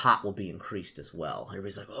says the pot will be increased as well.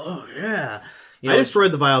 Everybody's like, oh, yeah. I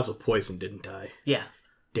destroyed the vials of poison, didn't I? Yeah.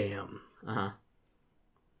 Damn. Uh-huh.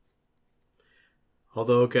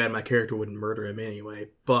 Although, God, my character wouldn't murder him anyway,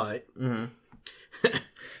 but... Mm-hmm.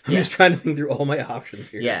 I'm just trying to think through all my options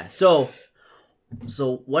here. Yeah, so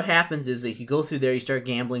what happens is that you go through there, you start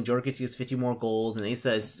gambling, Jorg gets 50 more gold, and they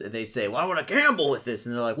say, well, I want to gamble with this.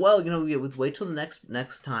 And they're like, well, wait till the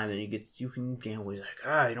next time, and you can gamble. He's like,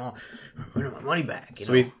 I'm winning my money back.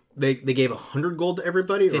 So they gave 100 gold to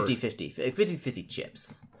everybody? 50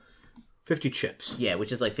 chips. 50 chips. Yeah,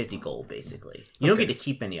 which is like 50 gold, basically. You don't get to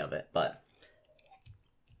keep any of it, but...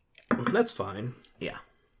 That's fine. Yeah.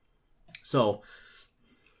 So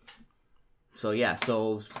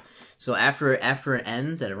after it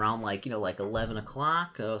ends at around like 11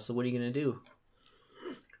 o'clock, so what are you gonna do?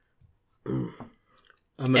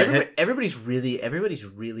 Everybody's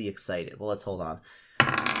really excited. Well, let's hold on.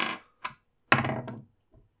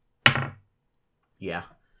 Yeah,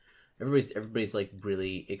 everybody's like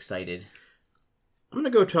really excited. I'm gonna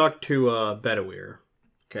go talk to Bedouir.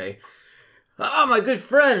 Okay. Oh, my good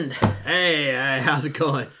friend. Hey, how's it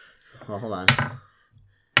going? Well, hold on.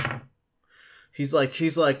 He's like,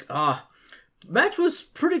 match was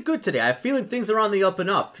pretty good today. I'm feeling things are on the up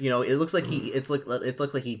and up. It looks like it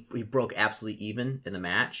looks like he broke absolutely even in the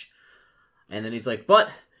match. And then he's like,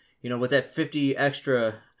 but, with that 50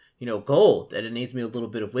 extra, gold, that it needs me a little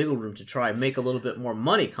bit of wiggle room to try and make a little bit more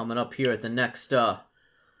money coming up here at the next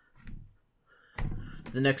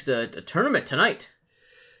tournament tonight.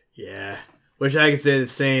 Yeah. Wish I could say the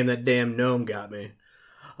same. That damn gnome got me.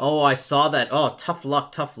 Oh, I saw that. Oh, tough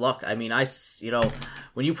luck. I mean,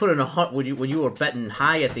 when you put in when you were betting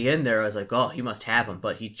high at the end there, I was like, oh, he must have him.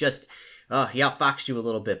 But he just, he outfoxed you a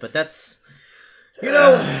little bit. But that's,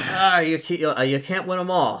 you can't win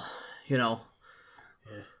them all, Yeah.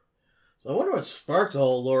 So I wonder what sparked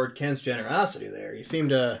all Lord Kent's generosity there. He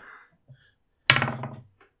seemed to.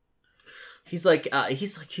 He's like,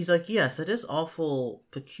 yes, it is awful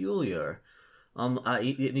peculiar.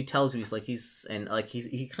 He tells you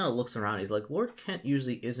he kind of looks around. He's like, Lord Kent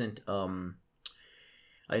usually isn't.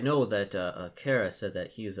 I know that Kara said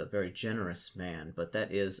that he is a very generous man, but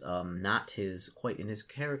that is not quite in his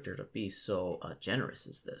character to be so generous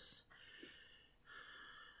as this.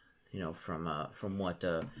 From what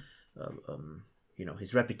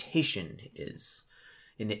his reputation is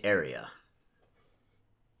in the area.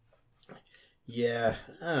 Yeah,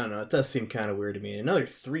 I don't know. It does seem kind of weird to me. In another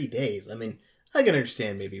 3 days, I mean, I can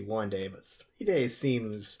understand maybe 1 day, but 3 days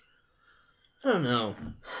seems... I don't know.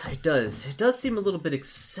 It does. It does seem a little bit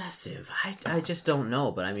excessive. I just don't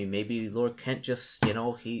know. But I mean, maybe Lord Kent just, he's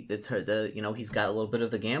got a little bit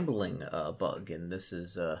of the gambling bug, and this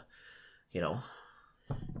is, Yeah.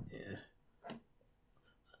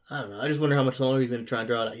 I don't know. I just wonder how much longer he's going to try and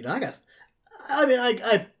draw it out.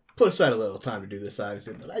 I put aside a little time to do this,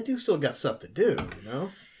 obviously, but I do still got stuff to do,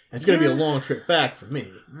 It's going to be a long trip back for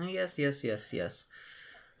me. Yes.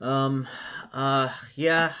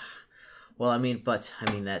 Yeah. Well,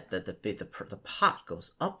 that the pot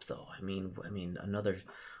goes up though. I mean another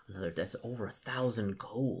that's over 1,000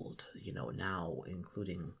 gold. Now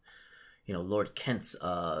including, Lord Kent's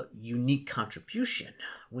unique contribution.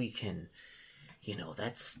 We can,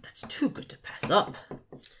 that's too good to pass up.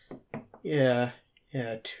 Yeah,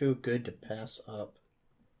 too good to pass up.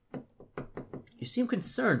 You seem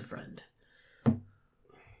concerned, friend.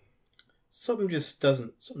 Something just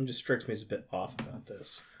strikes me as a bit off about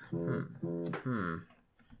this.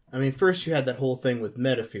 I mean, first you had that whole thing with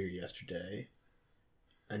Metafear yesterday.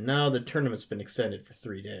 And now the tournament's been extended for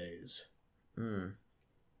 3 days.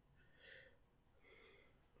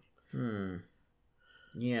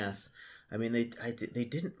 Yes. I mean, they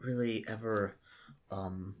didn't really ever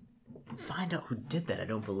find out who did that, I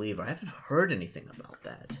don't believe. Or I haven't heard anything about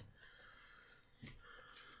that.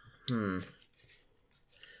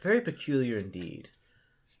 Very peculiar indeed.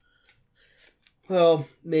 Well,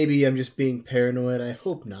 maybe I'm just being paranoid. I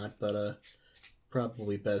hope not, but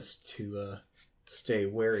probably best to stay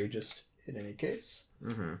wary just in any case.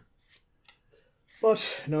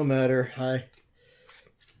 But no matter, I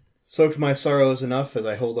soaked my sorrows enough as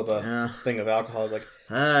I hold up a thing of alcohol. I was like,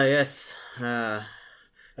 yes.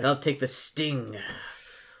 Help take the sting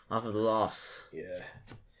off of the loss. Yeah.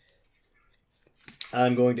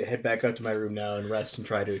 I'm going to head back up to my room now and rest and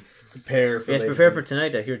try to prepare for later. Prepare for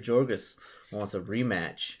tonight. I hear Jorgus wants a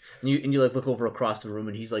rematch. And you like look over across the room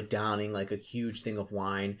and he's like downing like a huge thing of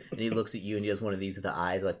wine, and he looks at you and he does one of these with the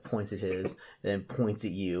eyes, like points at his, and then points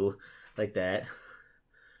at you like that.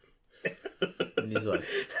 And he's like,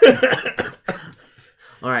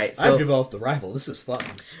 all right, so I've developed a rival. This is fun.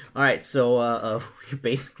 All right, so you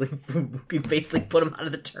basically put him out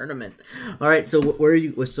of the tournament. All right, so where are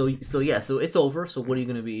you? So it's over. So what are you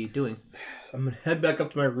going to be doing? I'm going to head back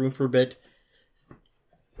up to my room for a bit,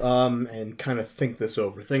 and kind of think this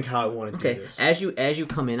over. Think how I want to do this. As you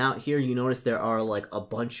come in out here, you notice there are like a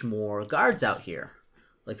bunch more guards out here.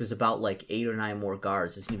 Like there's about like 8 or 9 more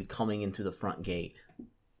guards that's going to be coming in through the front gate.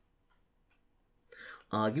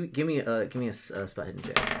 Give me a spot hidden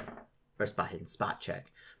check, or spot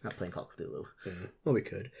check. I'm not playing Call of Cthulhu. Well, we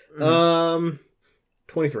could.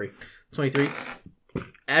 23. 23.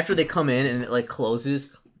 After they come in and it like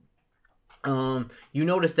closes, you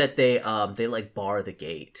notice that they like bar the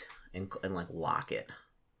gate and like lock it.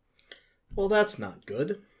 Well, that's not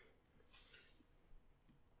good.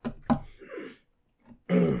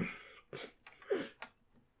 I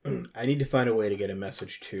need to find a way to get a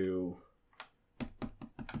message to...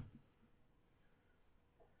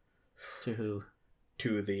 To who?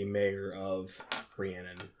 To the mayor of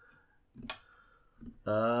Rhiannon.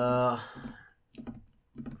 I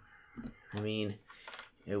mean,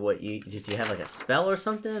 did you have like a spell or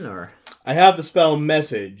something, or? I have the spell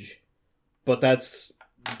message, but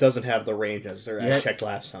doesn't have the range necessary. I checked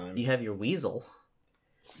last time. You have your weasel.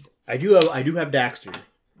 I do have Daxter.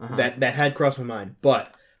 Uh-huh. That had crossed my mind,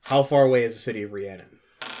 but how far away is the city of Rhiannon?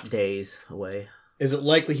 Days away. Is it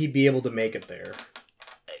likely he'd be able to make it there?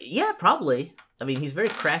 Yeah, probably. I mean, he's very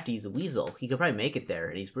crafty. He's a weasel. He could probably make it there,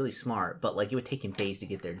 and he's really smart. But like, it would take him days to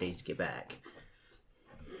get there, days to get back.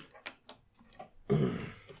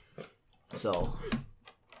 So,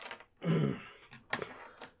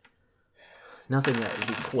 nothing that would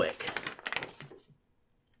be quick.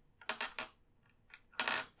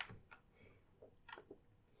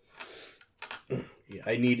 Yeah,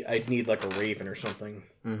 I'd need like a raven or something.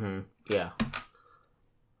 Mm-hmm. Yeah.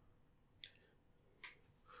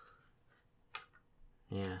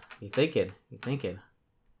 Yeah, you're thinking.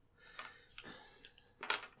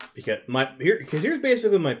 Because here's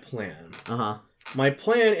basically my plan. Uh-huh. My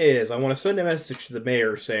plan is I want to send a message to the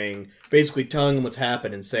mayor basically telling him what's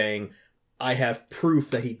happened and saying, I have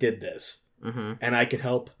proof that he did this. Mm-hmm. And I can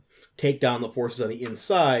help take down the forces on the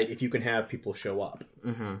inside if you can have people show up.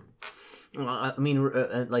 Mm-hmm. Well, I mean,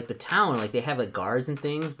 like the town, like they have like guards and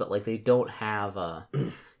things, but like they don't have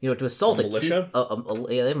to assault a militia.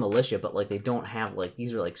 They have militia, but like they don't have like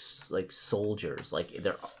these are like soldiers, like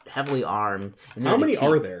they're heavily armed. And how many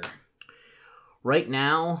are there right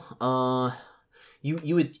now?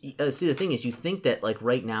 You would see, the thing is, you think that like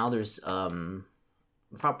right now there's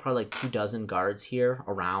probably like 24 guards here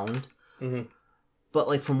around. Mm-hmm. But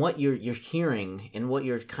like from what you're hearing and what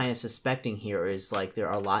you're kind of suspecting here is like there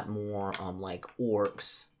are a lot more like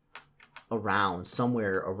orcs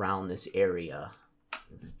somewhere around this area,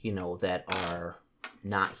 that are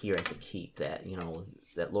not here at the keep, that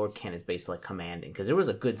that Lord Ken is basically like commanding, because there was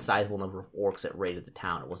a good sizable number of orcs that raided the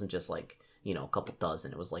town. It wasn't just like a couple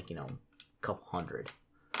dozen. It was like a couple hundred.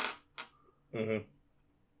 Mm-hmm.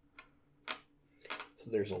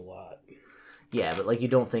 So there's a lot. Yeah, but like you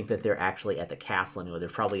don't think that they're actually at the castle anyway. They're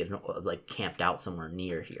probably like camped out somewhere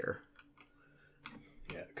near here.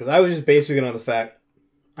 Yeah, because I was just basing it on the fact.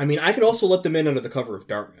 I mean, I could also let them in under the cover of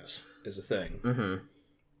darkness. Is the thing. Mm-hmm.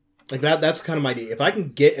 Like that's kind of my idea. If I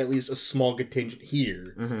can get at least a small contingent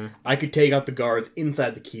here, mm-hmm. I could take out the guards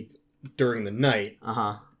inside the keep during the night.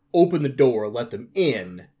 Uh-huh. Open the door, let them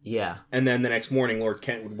in. Yeah. And then the next morning, Lord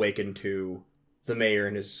Kent would waken to the mayor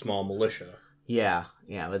and his small militia. Yeah,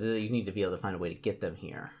 but you need to be able to find a way to get them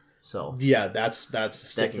here. So yeah, that's the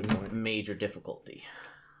sticking point. Major difficulty.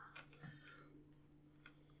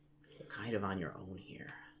 kind of on your own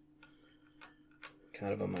here.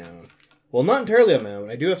 Kind of on my own. Well, not entirely on my own.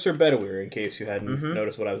 I do have Sir Bedouin, in case you hadn't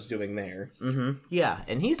noticed what I was doing there. Mm-hmm. Yeah,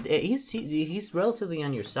 and he's relatively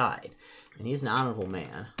on your side, and he's an honorable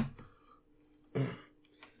man. I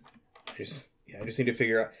just need to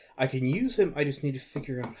figure out. I can use him. I just need to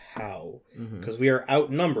figure out how, because we are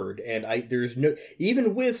outnumbered, and there's no,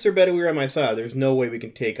 even with Sir Bedouin on my side, there's no way we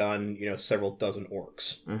can take on several dozen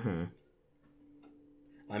orcs. Mm-hmm.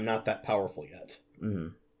 I'm not that powerful yet. Mm-hmm.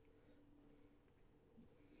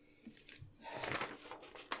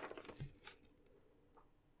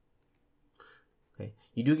 Okay,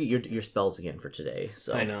 you do get your spells again for today.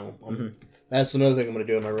 So I know. That's another thing I'm going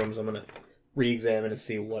to do in my rooms. I'm going to re-examine and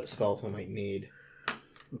see what spells I might need.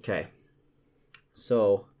 Okay.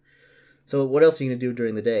 So what else are you going to do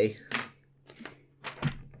during the day?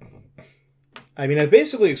 I mean, I've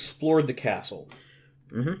basically explored the castle.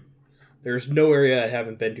 Mm-hmm. There's no area I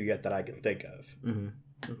haven't been to yet that I can think of. Mm-hmm.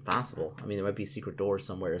 Possible. I mean, there might be secret doors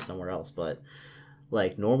somewhere else, but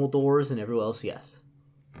like normal doors and everywhere else, yes.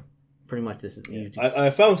 Pretty much this is...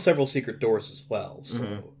 I found several secret doors as well, so...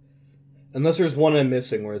 Mm-hmm. Unless there's one I'm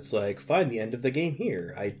missing where it's like, find the end of the game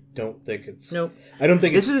here. I don't think it's... Nope. I don't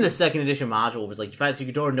think this isn't a second edition module. It was like, you find a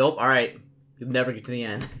secret door, nope, alright. You'll never get to the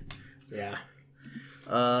end. Yeah.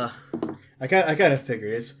 I kind of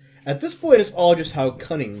figured it's... At this point, it's all just how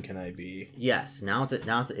cunning can I be. Yes, now it's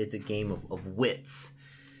a game of wits.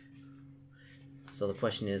 So the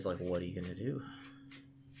question is, like, what are you going to do?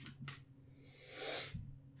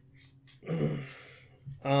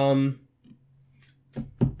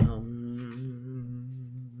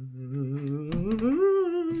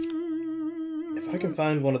 If I can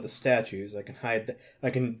find one of the statues, I can hide.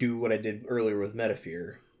 I can do what I did earlier with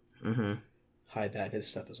Metafear. Mm-hmm. Hide that in his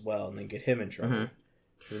stuff as well, and then get him in trouble. Mm-hmm.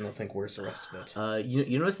 I don't think where's the rest of it.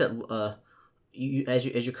 You notice that as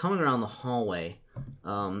you're coming around the hallway,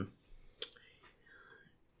 and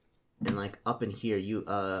like up in here, you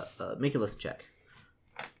make a listen check.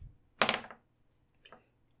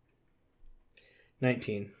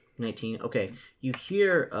 19. Okay. You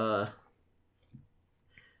hear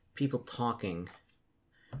people talking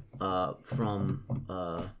from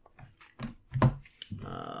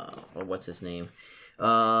what's his name?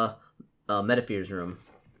 Metafear's room.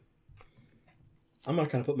 I'm gonna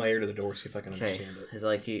kind of put my ear to the door, see if I can understand it. It's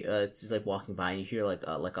like it's like walking by, and you hear like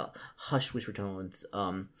a hushed whisper tones.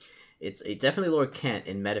 It's definitely Lord Kent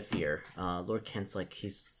in Metafear. Lord Kent's like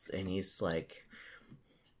he's like,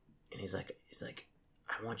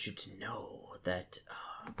 I want you to know that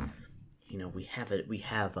we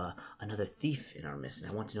have another thief in our midst,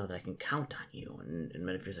 and I want to know that I can count on you. And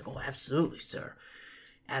Metafear's like, oh, absolutely, sir,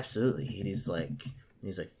 absolutely. And he's like,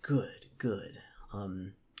 good.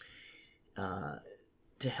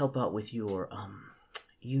 To help out with your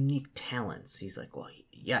unique talents. He's like, well,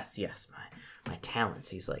 yes, my talents.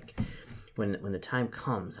 He's like, when the time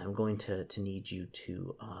comes, I'm going to need you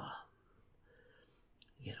to,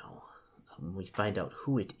 when we find out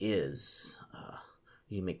who it is,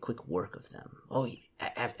 you make quick work of them. Oh,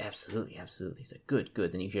 absolutely. He's like, good.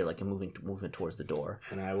 Then you hear like a movement towards the door,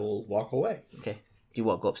 and I will walk away. Okay. Do you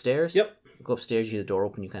go upstairs? Yep. Go upstairs. You hear the door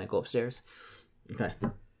open. You kind of go upstairs. Okay.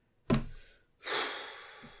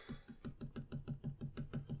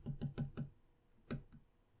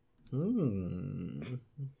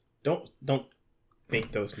 Don't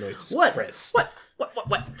make those noises, what? Chris. What?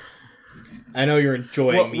 I know you're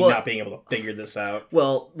enjoying me not being able to figure this out.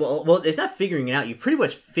 Well, it's not figuring it out. You pretty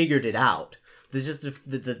much figured it out. There's just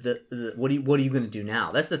the what are you going to do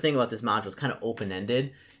now? That's the thing about this module. It's kind of open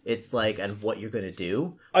ended. It's like on what you're going to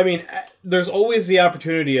do. I mean, there's always the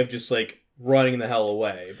opportunity of just like running the hell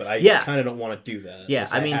away, but I kind of don't want to do that. Yeah,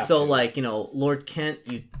 I mean, so like Lord Kent,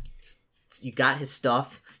 you got his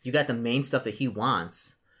stuff. You got the main stuff that he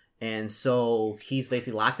wants, and so he's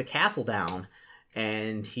basically locked the castle down,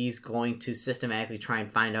 and he's going to systematically try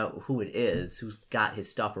and find out who it is, who's got his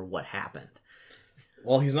stuff or what happened.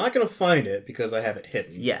 Well, he's not going to find it because I have it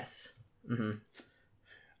hidden. Yes. Mm-hmm.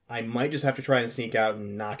 I might just have to try and sneak out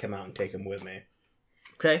and knock him out and take him with me.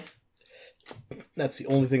 Okay. That's the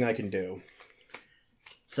only thing I can do.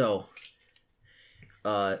 So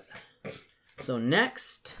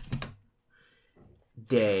next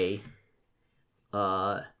day,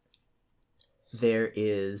 there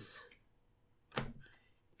is,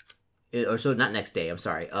 or so not next day. I'm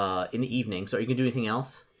sorry. In the evening. So are you gonna do anything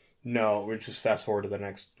else? No, we're just fast forward to the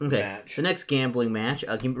next match. The next gambling match.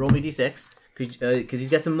 Roll me d6 because he's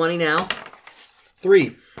got some money now.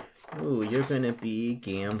 3. Ooh, you're gonna be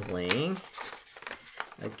gambling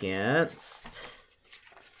against.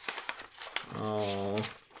 Oh.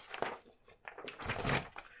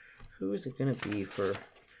 Who is it gonna be for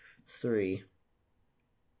 3?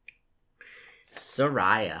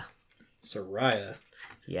 Soraya. Soraya.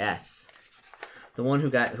 Yes. The one who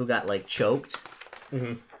got like choked.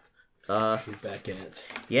 Mm-hmm. She's back in it.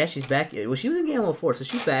 Yeah, she's back. Well, she was in game level 4, so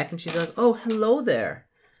she's back, and she's like, "Oh, hello there."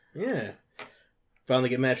 Yeah. Finally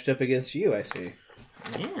get matched up against you, I see.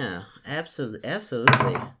 Yeah,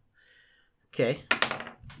 absolutely. Okay.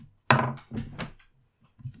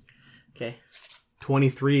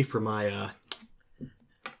 23 for my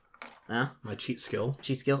my cheat skill.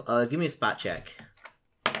 Cheat skill. Give me a spot check.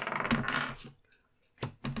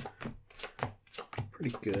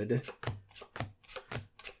 Pretty good.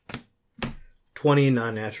 20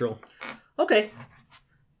 non-natural. Okay.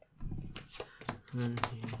 1,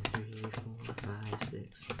 2, 3, 4, 5,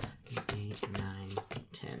 6, 7, 8, 9,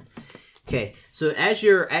 10. Okay, so as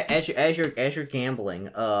you're gambling,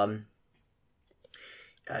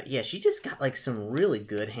 yeah, she just got like some really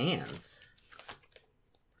good hands,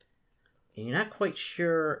 and you're not quite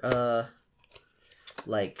sure,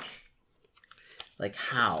 like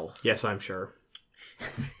how. Yes, I'm sure.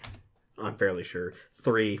 I'm fairly sure.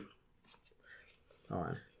 3. Hold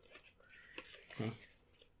on. Okay.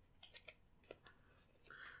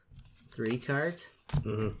 3 cards?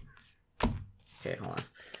 Mm-hmm. Okay, hold on.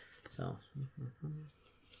 So.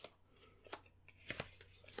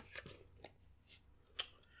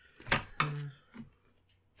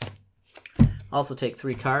 Also take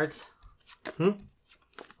 3 cards.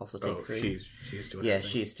 Also take 3. She's doing Yeah,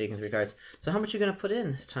 everything. she's taking 3 cards. So how much are you going to put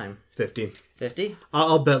in this time? 50. 50?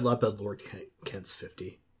 I'll bet Lord Kent's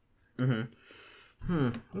 50. Okay.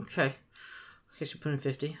 Okay, she put in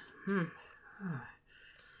 50.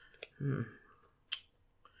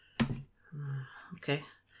 Okay.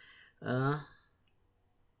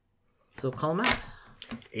 So call him out.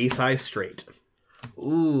 Ace high straight.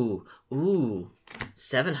 Ooh.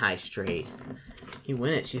 7 high straight. You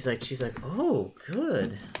win it. She's like, oh,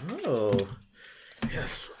 good. Oh.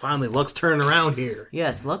 Yes, finally luck's turning around here.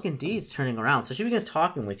 Yes, luck indeed's turning around. So she begins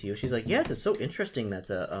talking with you. She's like, yes, it's so interesting that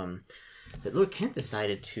that Lord Kent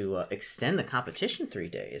decided to extend the competition 3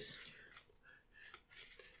 days.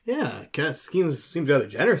 Yeah, seems rather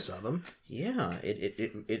generous of him. Yeah,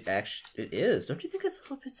 it actually is. Don't you think it's a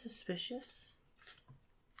little bit suspicious?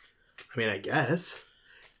 I mean, I guess.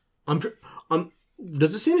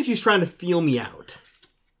 Does it seem like she's trying to feel me out?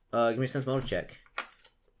 Give me a sense motive check.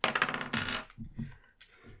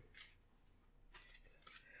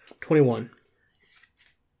 21.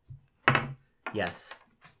 Yes.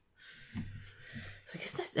 I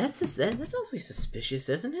guess that's awfully suspicious,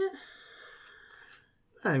 isn't it?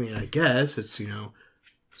 I mean, I guess it's,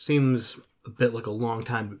 seems a bit like a long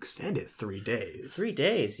time to extend it. 3 days. 3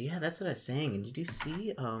 days, yeah, that's what I was saying. And did you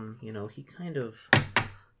see, he kind of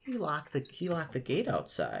he locked the gate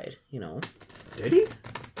outside, Did he?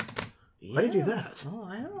 Yeah. Why did he do that? Oh,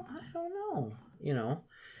 I don't know.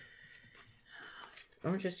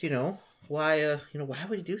 Or just, why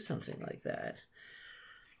would he do something like that?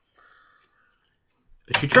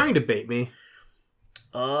 Is she trying to bait me?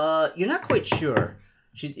 You're not quite sure.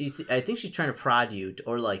 I think she's trying to prod you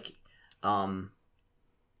or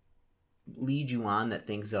lead you on that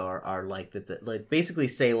things are like that. Like basically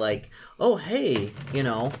say like, oh hey, I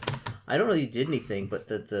don't know you did anything, but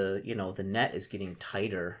the net is getting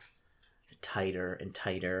tighter and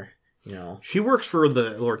tighter. She works for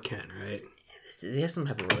the Lord Kent, right? They have some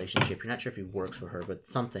type of relationship. You're not sure if he works for her, but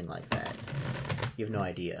something like that. You have no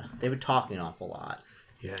idea. They've been talking an awful lot.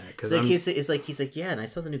 Yeah, because he's like, yeah, and I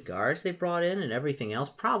saw the new guards they brought in and everything else.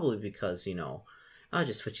 Probably because I was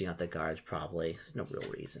just switching out the guards. Probably there's no real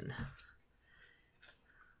reason.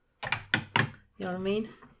 You know what I mean?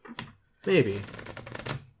 Maybe.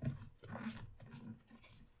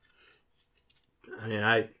 I mean,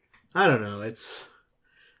 I don't know.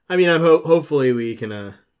 I'm hopefully we can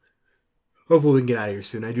get out of here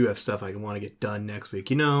soon. I do have stuff I want to get done next week.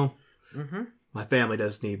 Mm-hmm. My family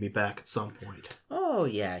does need me back at some point. Oh,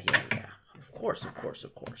 yeah. Of course. Well,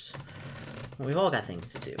 we've all got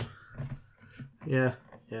things to do. Yeah.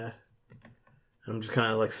 I'm just kind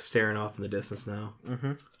of like staring off in the distance now.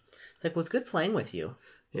 Mm-hmm. It's like, well, it's good playing with you.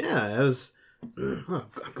 Yeah, it was... I'm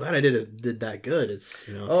glad I did that good. It's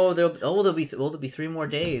there'll be 3 more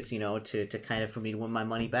days, to kind of for me to win my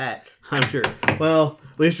money back. I'm sure. Well,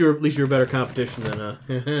 at least you're a better competition than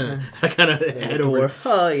I kind of head over.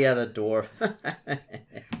 Oh yeah, the dwarf.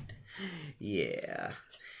 Yeah.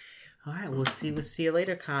 All right, we'll see you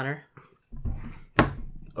later, Connor.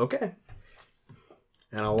 Okay.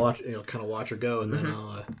 And I'll watch her go, and then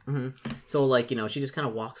I'll. Mm-hmm. So she just kind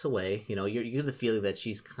of walks away. You get the feeling that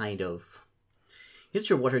she's kind of. You're not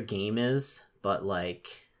sure what her game is, but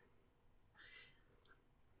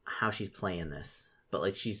how she's playing this. But,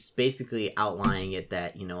 like, she's basically outlining it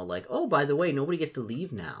that, like, oh, by the way, nobody gets to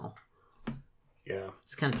leave now. Yeah.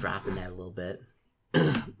 Just kind of dropping that a little bit.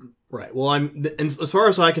 Right. Well, and as far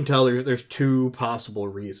as I can tell, there's two possible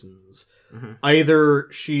reasons. Mm-hmm. Either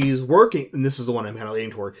she's working, and this is the one I'm kind of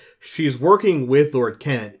leaning toward, she's working with Lord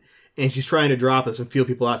Kent, and she's trying to drop this and feel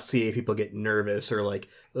people out to see if people get nervous or, like,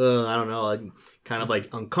 I don't know, like, kind of, like,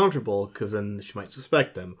 uncomfortable, because then she might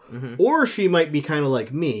suspect them. Mm-hmm. Or she might be kind of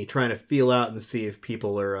like me, trying to feel out and see if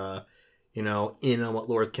people are, in on what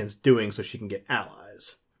Lord Kent's doing so she can get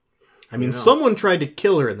allies. I mean, someone tried to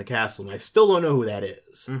kill her in the castle, and I still don't know who that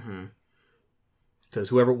is. Mm-hmm. Because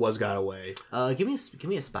whoever it was got away. Give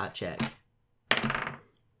me a spot check.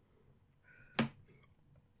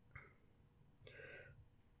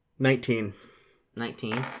 19.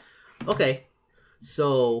 Okay.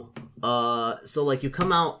 So like you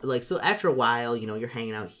come out, like, so after a while, you're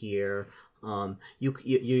hanging out here.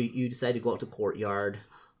 You decide to go out to courtyard.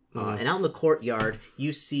 And out in the courtyard,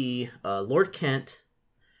 you see Lord Kent,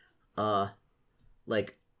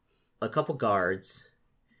 like a couple guards,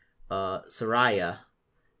 Soraya,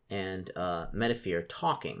 and Medifere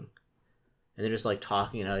talking. And they're just like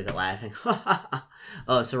talking and like laughing.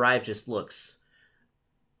 Soraya just looks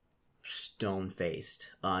stone-faced,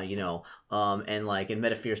 and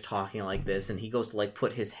Medifire's talking like this, and he goes to like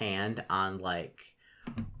put his hand on like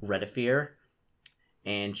Redifere,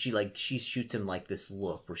 and she shoots him like this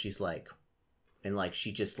look where she's like, and like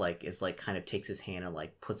she just like is like kind of takes his hand and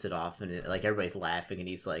like puts it off, and like everybody's laughing, and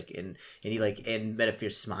he's like, and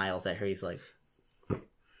Medifere smiles at her. He's like,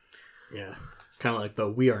 yeah, kind of like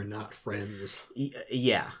the "we are not friends."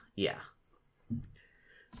 Yeah.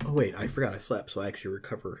 Oh wait, I forgot I slept, so I actually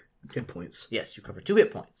recover hit points. Yes, you cover 2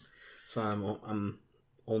 hit points. So I'm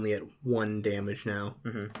only at 1 damage now.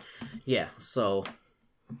 Mm-hmm. Yeah. So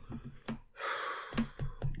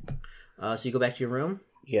you go back to your room?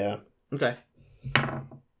 Yeah. Okay. You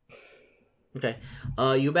go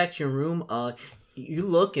back to your room. You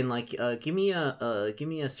look and like give me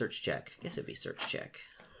a search check. I guess it'd be search check.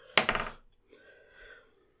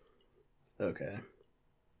 Okay.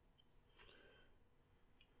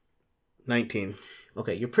 19.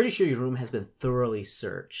 Okay, you're pretty sure your room has been thoroughly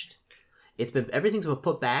searched. Everything's been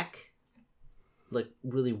put back like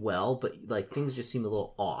really well, but like things just seem a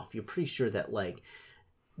little off. You're pretty sure that like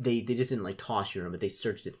they just didn't like toss your room, but they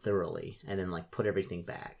searched it thoroughly and then like put everything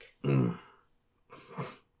back.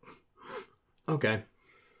 Okay.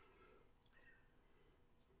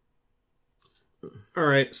 All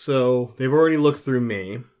right, so they've already looked through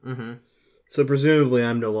me. Mm-hmm. So presumably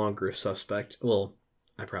I'm no longer a suspect. Well,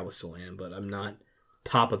 I probably still am, but I'm not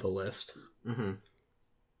top of the list. Mm-hmm.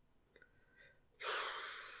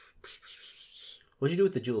 What'd you do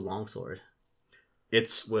with the jeweled longsword?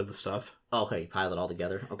 It's with the stuff. Oh, okay, you pile it all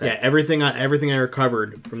together. Okay. Yeah, everything I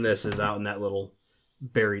recovered from this is out in that little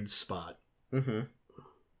buried spot. Mm-hmm.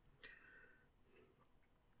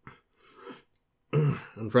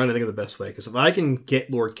 I'm trying to think of the best way, because if I can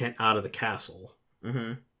get Lord Kent out of the castle,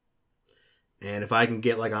 mm-hmm. and if I can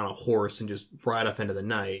get like on a horse and just ride off into the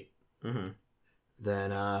night, mm-hmm.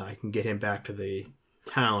 then I can get him back to the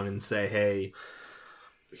town and say, hey,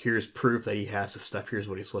 here's proof that he has this stuff. Here's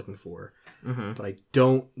what he's looking for. Mm-hmm. But I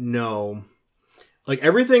don't know. Like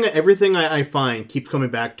everything I find keeps coming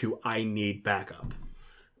back to I need backup.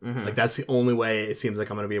 Mm-hmm. Like that's the only way it seems like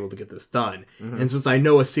I'm going to be able to get this done. Mm-hmm. And since I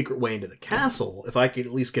know a secret way into the castle, if I could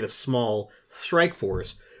at least get a small strike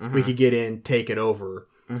force, mm-hmm. we could get in, take it over.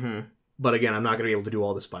 Mm-hmm. But again, I'm not going to be able to do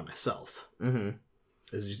all this by myself. Mm-hmm.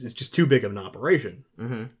 It's just too big of an operation.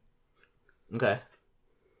 Mm-hmm. Okay.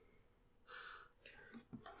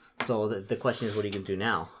 So the question is, what are you going to do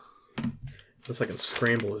now? Unless I can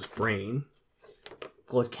scramble his brain.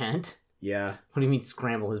 Lord Kent? Yeah. What do you mean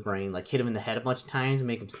scramble his brain? Like hit him in the head a bunch of times and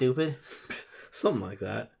make him stupid? Something like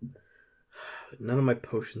that. None of my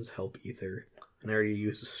potions help either. And I already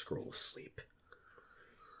used a scroll of sleep.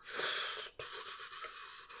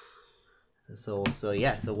 So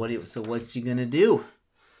what's you gonna do?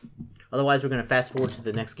 Otherwise we're gonna fast forward to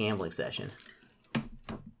the next gambling session.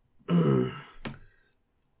 Am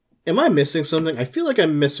I missing something? I feel like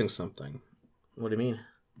I'm missing something. What do you mean?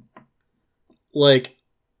 Like,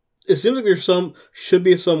 it seems like there's should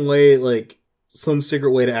be some way, like, some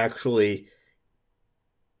secret way to actually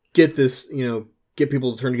get this, get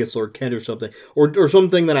people to turn against Lord Kent or something. Or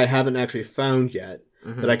something that I haven't actually found yet,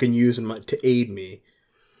 mm-hmm. that I can use to aid me.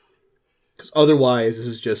 Because otherwise, this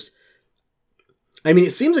is just... I mean,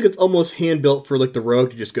 it seems like it's almost hand-built for, like, the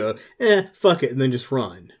rogue to just go, fuck it, and then just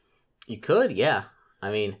run. You could, yeah.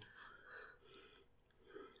 I mean...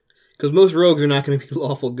 Because most rogues are not going to be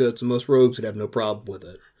lawful good, so most rogues would have no problem with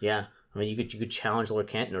it. Yeah. I mean, you could challenge Lord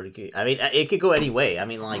Kent, or it could go any way. I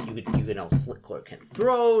mean, like, you could slit Lord Kent's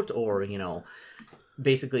throat, or,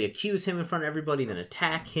 basically accuse him in front of everybody, then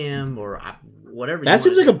attack him, or whatever. That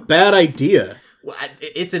seems like a bad idea. Well,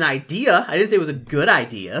 it's an idea. I didn't say it was a good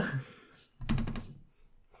idea.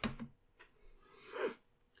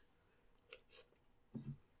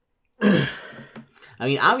 I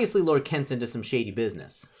mean, obviously Lord Kent's into some shady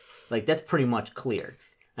business. Like, that's pretty much clear.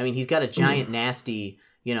 I mean, he's got a giant, nasty,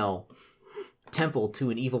 temple to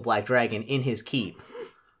an evil black dragon in his keep.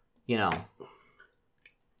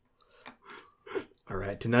 All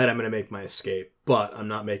right, tonight I'm going to make my escape, but I'm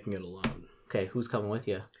not making it alone. Okay, who's coming with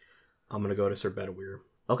you? I'm going to go to Sir Bedivere.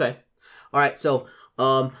 Okay. All right, so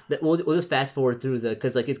we'll just fast forward through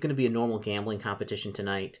because it's going to be a normal gambling competition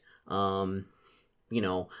tonight. I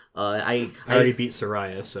already beat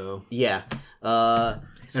Soraya, so yeah.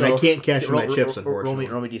 And I can't cash my chips, unfortunately.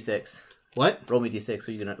 Roll me d6. What? Roll me d6.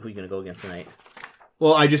 Who you gonna go against tonight?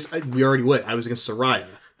 Well, we already went. I was against Soraya.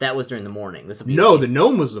 That was during the morning. This will be the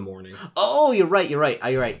gnome was the morning. Oh, you're right. You're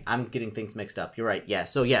right. I'm getting things mixed up. You're right. Yeah.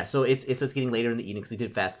 So it's just getting later in the evening. So we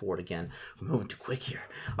did fast forward again. We're moving too quick here.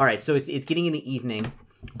 All right. So it's getting in the evening.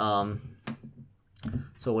 So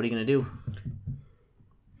what are you gonna do?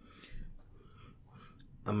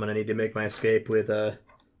 I'm gonna need to make my escape with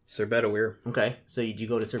Sir Bedivere. Okay. So you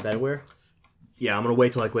go to Sir Bedivere? Yeah, I'm gonna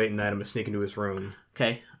wait till late at night. I'm gonna sneak into his room.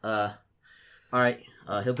 Okay. All right.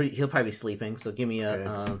 He'll probably be sleeping. So give me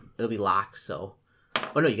it'll be locked. So,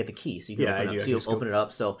 oh no, you get the key. So you can open it up. So you open it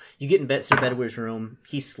up. So you get in Sir Bedivere's room.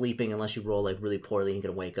 He's sleeping unless you roll really poorly. He's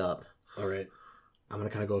gonna wake up. All right. I'm gonna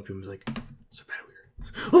kind of go up to him and be like, Sir Bedivere.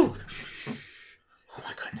 Oh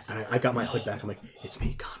my goodness! And I got my hood back. I'm like, it's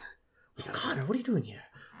me, Connor. Connor, what are you doing here?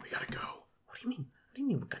 We gotta go. What do you mean? What do you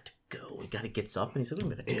mean we got to go? We gotta get up, and he's like,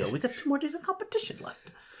 we got to go. We got 2 more days of competition left.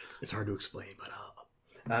 It's hard to explain, but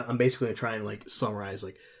I'm basically gonna try and summarize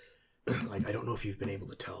I don't know if you've been able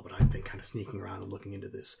to tell, but I've been kind of sneaking around and looking into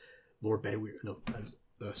this. Lord Bedivere,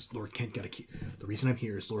 Lord Kent got accused. The reason I'm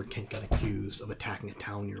here is Lord Kent got accused of attacking a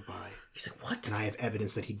town nearby. He's like, what? And I have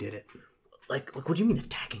evidence that he did it. Like what do you mean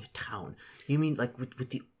attacking a town? You mean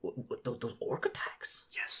with those orc attacks?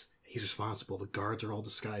 Yes, he's responsible. The guards are all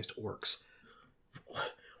disguised orcs.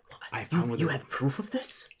 What? I found you have proof of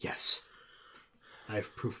this? Yes, I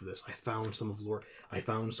have proof of this. I found some of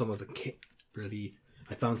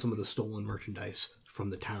the stolen merchandise from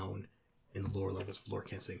the town in the lower levels of Lord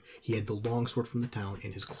Kent's thing. He had the longsword from the town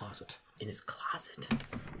in his closet. In his closet?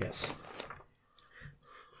 Yes.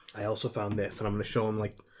 I also found this, and I'm going to show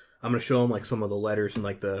him some of the letters and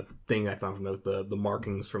the thing I found from the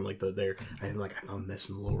markings from I found this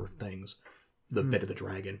in the lower things, the bit of the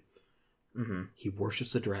dragon. Mm-hmm. He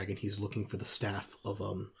worships the dragon. He's looking for the staff of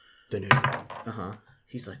the new.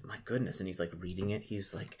 He's like, my goodness, and he's reading it.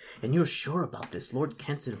 He's like, and you're sure about this? Lord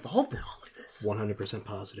Kent's involved in all of this. 100%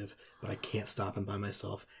 positive, but I can't stop him by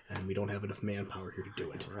myself, and we don't have enough manpower here to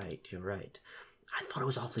do it. You're right. I thought it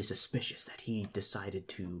was awfully suspicious that he decided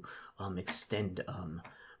to extend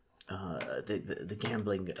the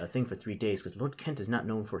gambling thing for 3 days, because Lord Kent is not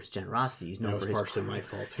known for his generosity. He's known partially my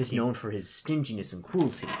fault. He's known for his stinginess and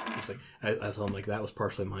cruelty. He's I told him that was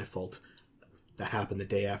partially my fault. That happened the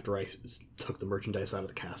day after I took the merchandise out of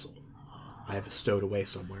the castle. I have it stowed away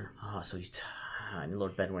somewhere. So he's and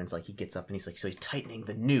Lord Bedware's he gets up and he's so he's tightening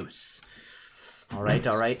the noose. All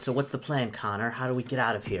right. So what's the plan, Connor? How do we get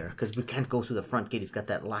out of here? Because we can't go through the front gate. He's got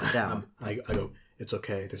that locked down. I go, it's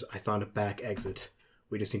okay. I found a back exit.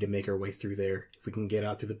 We just need to make our way through there. If we can get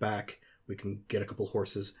out through the back, we can get a couple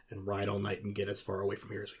horses and ride all night and get as far away from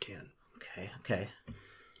here as we can. Okay.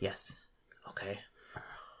 Yes. Okay.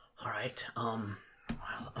 All right.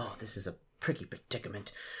 This is a tricky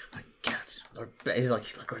predicament. My God, he's like,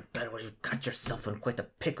 Lord Bedware, you got yourself in quite the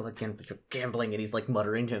pickle again with your gambling, and he's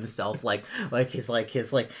muttering to himself,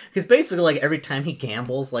 because basically every time he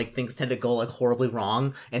gambles, things tend to go horribly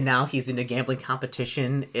wrong, and now he's in a gambling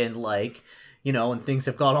competition, and and things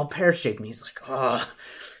have gone all pear-shaped, and he's like, ugh.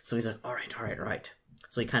 So he's like, all right.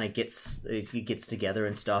 So he kind of gets together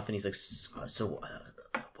and stuff, and he's like,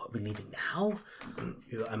 are we leaving now?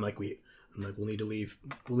 I'm like, we'll need to leave.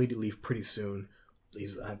 We'll need to leave pretty soon.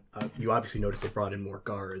 You obviously noticed they brought in more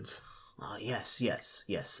guards. Yes.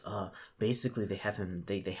 Basically, they have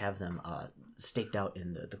them staked out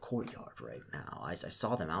in the courtyard right now. I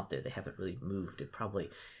saw them out there. They haven't really moved. They're probably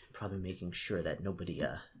making sure that nobody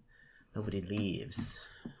leaves.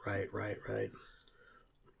 Right.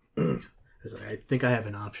 I think I have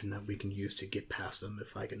an option that we can use to get past them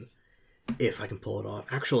if I can pull it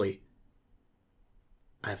off. Actually,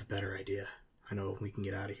 I have a better idea. I know we can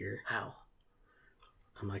get out of here. How?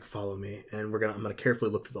 I'm like, follow me, and I'm gonna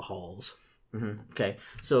carefully look through the halls. Mm-hmm. Okay,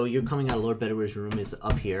 so you're coming out of Lord Bedowear's room is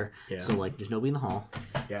up here. Yeah. So like, there's nobody in the hall.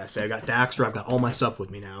 Yeah. So I got Daxter. I've got all my stuff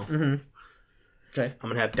with me now. Mm-hmm. Okay. I'm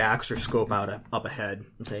gonna have Daxter scope out up ahead.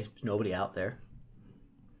 Okay. There's nobody out there.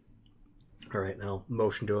 All right. Now I'll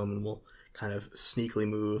motion to him, and we'll kind of sneakily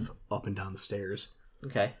move up and down the stairs.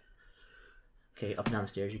 Okay. Okay. Up and down the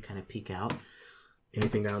stairs, you kind of peek out.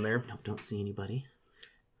 Anything down there? No, don't see anybody.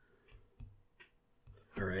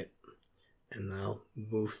 All right. And I'll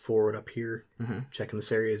move forward up here, checking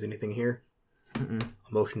this area. Is anything here? Mm-mm.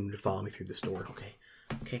 I'll motion him to follow me through this door. Okay.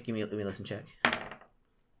 Okay, let me listen check.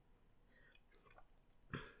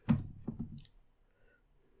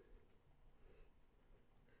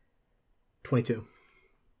 22.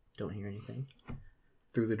 Don't hear anything.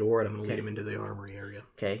 Through the door, and I'm going to lead him into the armory area.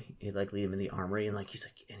 Okay. You like lead him in the armory, and like he's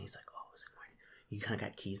like, oh, where, you kind of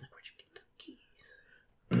got keys. Like, where'd you get the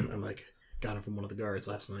keys? I'm like, got him from one of the guards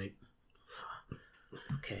last night.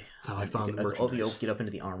 Okay. That's how I found the merchandise. You get up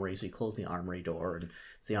into the armory, so you close the armory door, and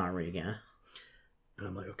it's the armory again. And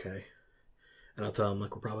I'm like, okay. And I'll tell him,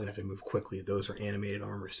 like, we're probably going to have to move quickly. Those are animated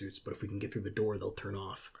armor suits, but if we can get through the door, they'll turn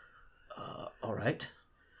off. All right.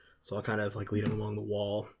 So I'll kind of, like, lead him along the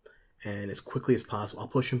wall, and as quickly as possible, I'll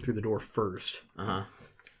push him through the door first. Uh-huh.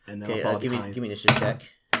 And then I'll follow behind. Give me an initiative check.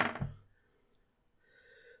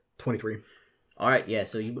 23. All right, yeah.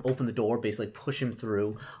 So you open the door, basically push him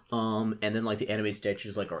through, and then like the animated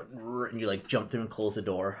statues like and you like jump through and close the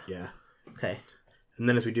door. Yeah. Okay. And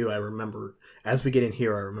then as we do, I remember as we get in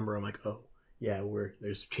here, I'm like, oh yeah,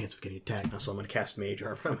 there's a chance of getting attacked now, so I'm gonna cast Mage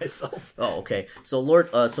Armor on myself. Oh, okay. So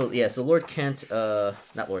Lord Kent,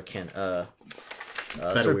 not Lord Kent,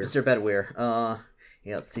 Bedowear. Sir Bedowear.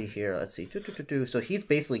 Yeah. Let's see here. Let's see. So he's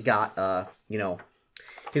basically got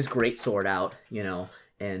his greatsword out,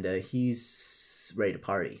 and he's ready to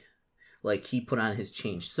party. Like, he put on his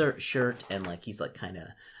changed shirt, and like he's like kind of,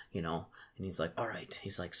 and he's like, all right.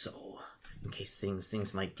 He's like, so in case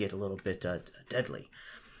things might get a little bit deadly.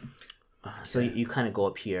 So you kind of go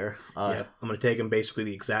up here. Yeah, I'm gonna take him basically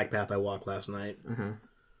the exact path I walked last night. Mm-hmm.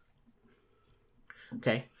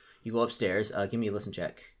 Okay, you go upstairs. Give me a listen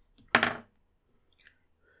check.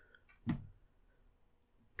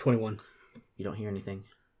 21. You don't hear anything.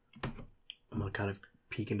 I'm gonna kind of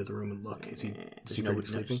peek into the room and look. Is he sleeping?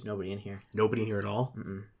 There's nobody in here. Nobody in here at all?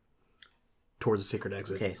 Mm-mm. Towards the secret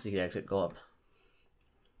exit. Okay, secret exit. Go up.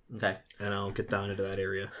 Okay. And I'll get down into that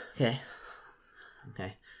area. Okay.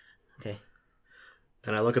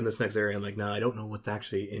 And I look in this next area, I'm like, no, I don't know what's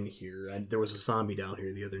actually in here. There was a zombie down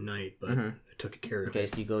here the other night, but I took care of it. Okay,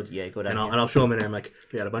 so you go down and I'll show him in there. I'm like,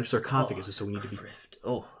 we got a bunch of sarcophaguses, so we need to be...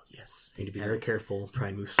 Oh, yes. Need to be very careful, try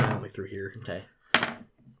and move silently through here. Okay.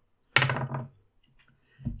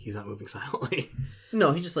 He's not moving silently.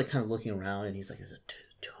 No, he's just like kind of looking around, and he's like, it's a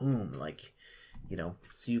tomb, like,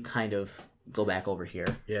 so you kind of go back over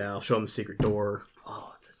here. Yeah, I'll show him the secret door.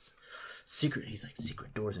 Oh, it's secret. He's like,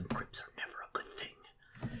 secret doors and crypts are never a good thing.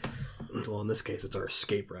 Well, in this case, it's our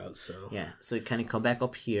escape route, so... Yeah, so you kind of come back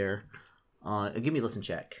up here. Give me a listen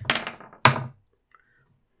check.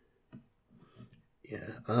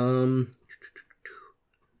 Yeah,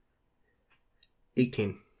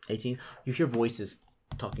 18. 18? You hear voices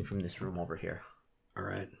talking from this room over here. All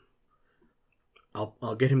right.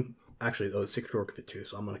 I'll get him... Actually, the secret door could fit too,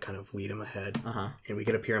 so I'm going to kind of lead him ahead. Uh-huh. And we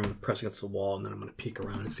get up here, I'm going to press against the wall, and then I'm going to peek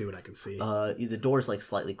around and see what I can see. The door's like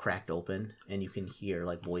slightly cracked open, and you can hear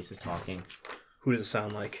like voices talking. Who does it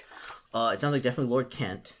sound like? It sounds like definitely Lord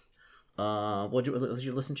Kent. What was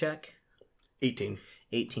your listen check? 18.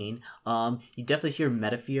 18. You definitely hear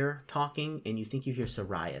Metafear talking, and you think you hear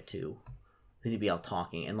Soraya too. They'd be out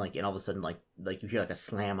talking, and all of a sudden, like you hear like a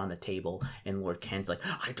slam on the table, and Lord Kent's like,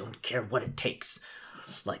 I don't care what it takes.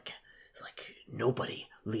 Like nobody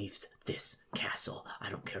leaves this castle. I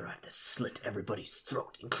don't care if I have to slit everybody's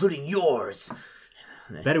throat, including yours.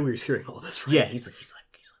 Bedowear's hearing all this, right? Yeah, he's like, what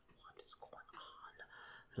is going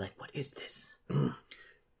on? Like, what is this?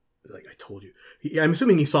 Like I told you. I'm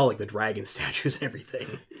assuming he saw like the dragon statues and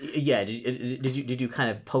everything. Yeah. Did you kind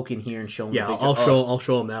of poke in here and show him? Yeah, I'll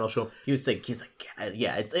show him that. I'll show him. He's like,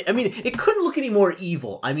 yeah. It couldn't look any more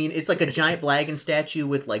evil. I mean, it's like a giant dragon statue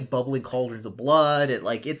with like bubbling cauldrons of blood.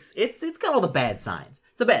 It's got all the bad signs.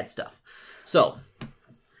 It's the bad stuff. So.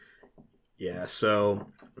 Yeah. So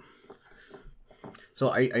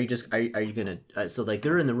are you gonna so like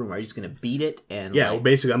they're in the room? Are you just gonna beat it and well,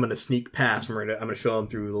 basically I'm gonna sneak past. I'm gonna show them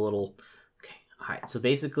through the little. Okay, all right. So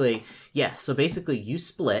basically you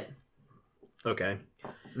split. Okay,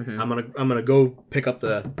 I'm gonna go pick up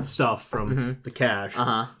the stuff from the cache.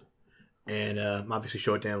 and obviously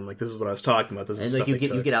show it to him. I'm like, this is what I was talking about. This is and stuff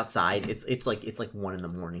you get outside. It's like 1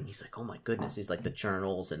 a.m. He's like, oh my goodness. He's like the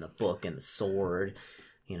journals and the book and the sword,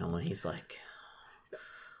 and he's like.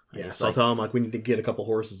 Yeah, so I'll tell him like we need to get a couple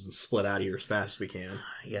horses and split out of here as fast as we can.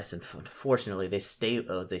 Yes, and unfortunately they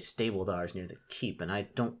stabled ours near the keep, and I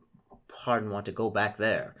don't want to go back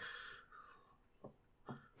there.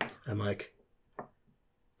 I'm like,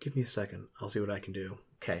 give me a second. I'll see what I can do.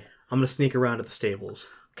 Okay. I'm gonna sneak around to the stables.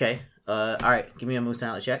 Okay. All right. Give me a moose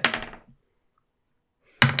analysis check.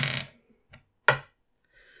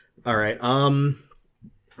 All right.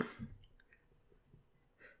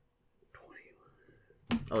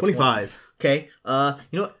 25. Okay. You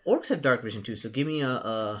know what? Orcs have dark vision too, so give me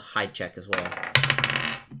a hide check as well.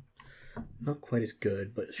 Not quite as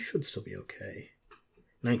good, but it should still be okay.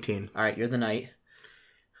 19. All right, you're the knight.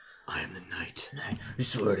 I am the knight. You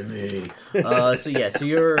swear to me. So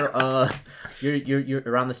you're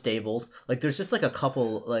around the stables. Like there's just like a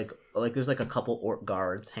couple there's like a couple orc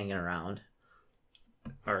guards hanging around.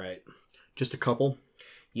 All right. Just a couple?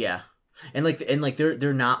 Yeah. And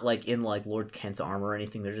they're not like in like Lord Kent's armor or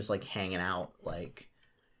anything. They're just like hanging out like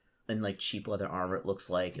in like cheap leather armor. It looks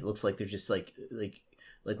like they're just like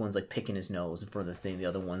one's like picking his nose in front of the thing. The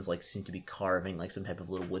other one's like seem to be carving like some type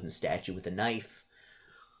of little wooden statue with a knife.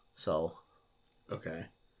 So, okay.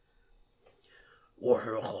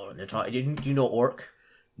 They're talking. Do you know orc?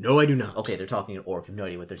 No, I do not. Okay, they're talking in orc. I have no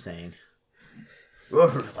idea what they're saying.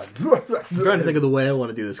 I'm trying to think of the way I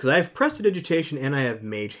want to do this because I have prestidigitation and I have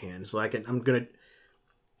mage hand, so I'm gonna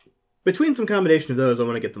between some combination of those, I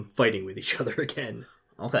want to get them fighting with each other again.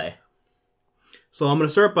 Okay. So I'm gonna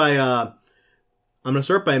start by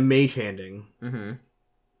mage handing. Mm-hmm.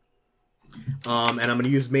 And I'm gonna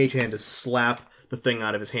use mage hand to slap the thing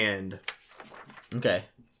out of his hand. Okay.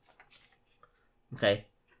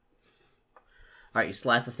 All right, you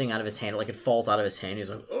slap the thing out of his hand, like it falls out of his hand. He's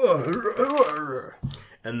like,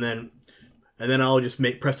 and then I'll just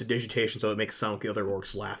make prestidigitation so it makes it sound like the other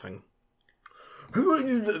orcs laughing.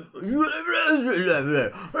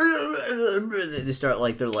 They start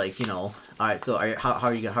like they're like, all right. So how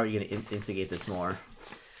are you gonna instigate this more?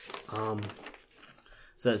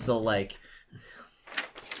 So like,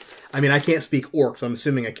 I mean, I can't speak orc, so I'm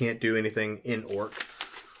assuming I can't do anything in orc.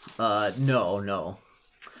 No.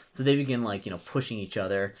 So they begin like pushing each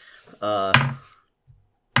other. Oh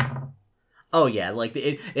yeah, like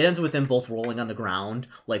it ends with them both rolling on the ground,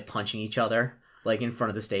 like punching each other, like in front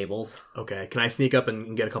of the stables. Okay, can I sneak up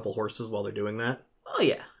and get a couple horses while they're doing that? Oh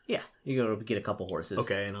yeah. You go get a couple horses.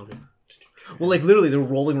 Okay, and I'll be. Well, like literally, they're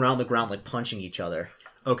rolling around the ground, like punching each other.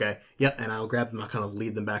 Okay, yeah, and I'll grab them. I'll kind of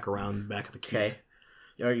lead them back around the back of the keep. Okay,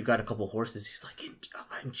 you got a couple horses. He's like,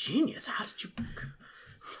 I'm genius. How did you?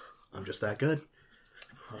 I'm just that good.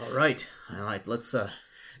 All right, let's so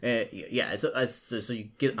you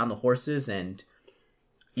get on the horses and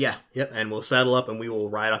yep, and we'll saddle up and we will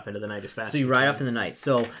ride off into the night as fast. So you ride off in the night.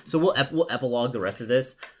 So we'll epilogue the rest of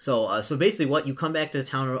this. So basically, what you come back to the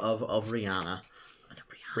town of Rhiannon.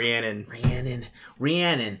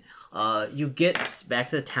 You get back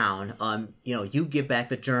to the town. You give back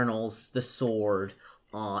the journals, the sword,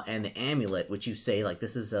 and the amulet, which you say like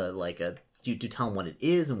this is you tell them what it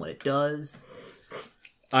is and what it does.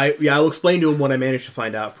 I'll explain to him what I managed to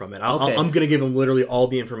find out from it. I'm gonna give him literally all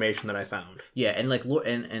the information that I found. Yeah, and like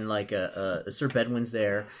Sir Bedwin's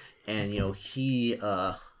there, and he.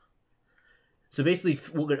 So basically,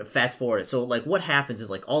 we're gonna fast forward it. So like, what happens is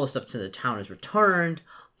like all the stuff to the town is returned.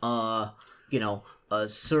 Sir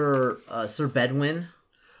Bedwin.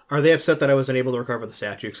 Are they upset that I wasn't able to recover the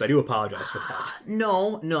statue? Because I do apologize for that.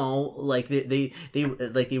 No. Like they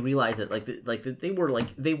realized that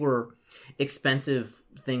they were expensive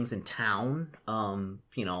things in town.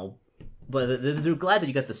 But they're glad that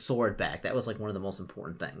you got the sword back. That was like one of the most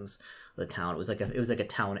important things of the town. It was like a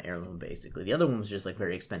town heirloom basically. The other one was just like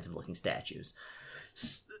very expensive looking statues.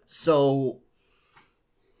 So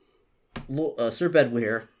Sir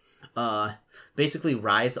Bedwyr basically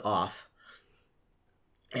rides off.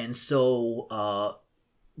 And so,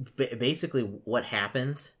 basically, what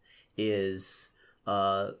happens is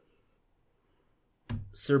Sir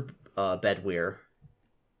Bedwyr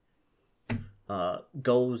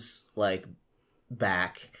goes like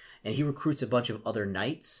back, and he recruits a bunch of other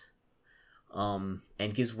knights, and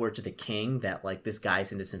gives word to the king that like this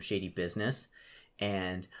guy's into some shady business,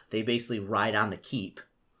 and they basically ride on the keep,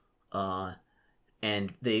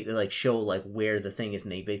 and they like show like where the thing is,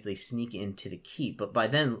 and they basically sneak into the keep. But by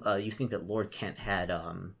then, you think that Lord Kent had,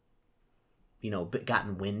 gotten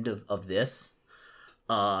wind of this,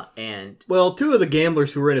 and well, two of the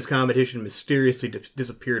gamblers who were in his competition mysteriously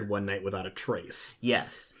disappeared one night without a trace.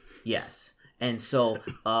 Yes, Yes. And so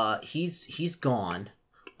he's gone,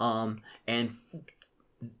 and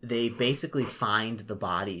they basically find the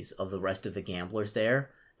bodies of the rest of the gamblers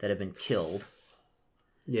there that have been killed.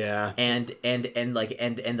 Yeah. And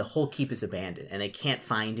the whole keep is abandoned, and they can't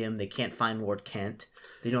find him. They can't find Lord Kent.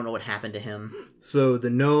 They don't know what happened to him. So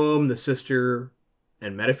the gnome, the sister,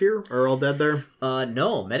 and Metafear are all dead there?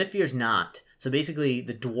 No, Metafear's not. So basically,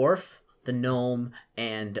 the dwarf, the gnome,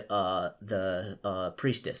 and the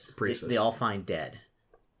priestess. They all find dead.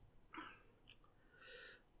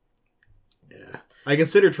 Yeah. I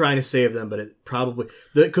considered trying to save them, but it probably...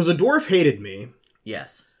 Because the dwarf hated me.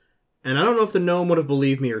 Yes. And I don't know if the gnome would have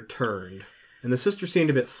believed me or turned. And the sister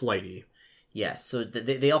seemed a bit flighty. Yes, so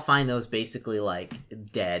they all find those basically, like,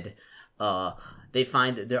 dead. They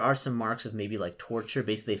find that there are some marks of maybe, like, torture.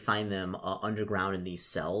 Basically, they find them underground in these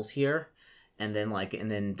cells here. And then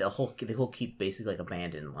the whole keep basically, like,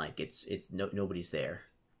 abandoned. Like, nobody's there.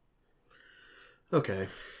 Okay.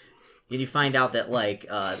 And you find out that,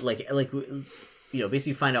 basically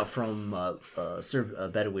you find out from Sir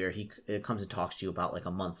Bedouir, he comes and talks to you about, like,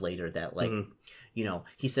 a month later that, like,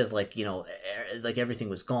 he says, like, like, everything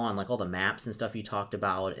was gone, like, all the maps and stuff you talked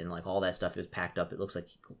about, and, like, all that stuff was packed up. It looks like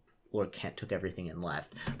Lord Kent took everything and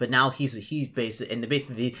left. But now he's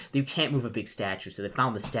basically they can't move a big statue, so they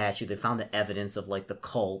found the statue, they found the evidence of, like, the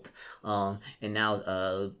cult, and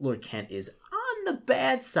now Lord Kent is on the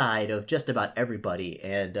bad side of just about everybody,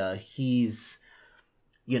 and it's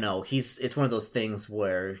one of those things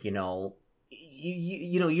where, you're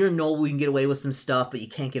noble, you can get away with some stuff, but you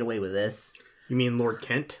can't get away with this. You mean Lord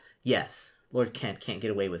Kent? Yes. Lord Kent can't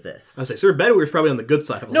get away with this. I was like, Sir Bedouir's probably on the good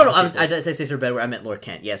side of it. No, I say Sir Bedouir, I meant Lord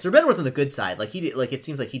Kent. Yeah, Sir Bedouir's on the good side. Like, it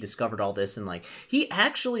seems like he discovered all this, and, like, he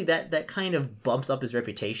actually, that kind of bumps up his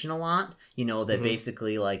reputation a lot.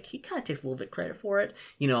 Basically, like, he kind of takes a little bit of credit for it.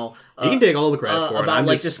 He can take all the credit for it. About,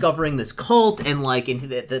 like, discovering this cult, and, like, and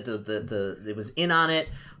it was in on it.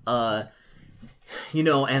 And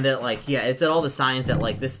that, like, yeah, it's at all the signs that,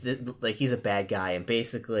 like, this like, he's a bad guy, and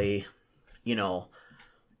basically,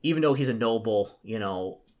 even though he's a noble,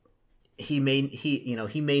 he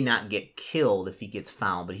may not get killed if he gets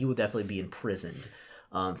found, but he will definitely be imprisoned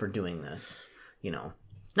for doing this.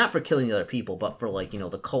 Not for killing the other people, but for, like,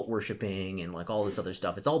 the cult worshipping and, like, all this other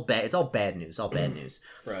stuff. It's all bad. It's all bad news. All bad news.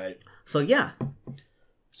 Right. So yeah.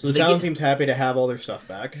 So the town seems happy to have all their stuff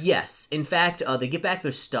back. Yes. In fact, they get back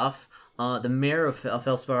their stuff. The mayor of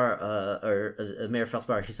Felspar, Mayor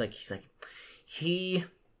Felspar, he's like he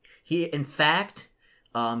in fact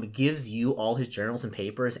gives you all his journals and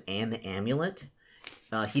papers and the amulet.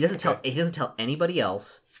 He doesn't tell anybody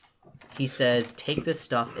else. He says, take this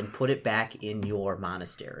stuff and put it back in your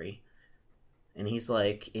monastery. And he's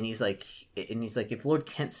like, if Lord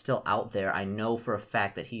Kent's still out there, I know for a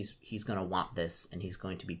fact that he's gonna want this, and he's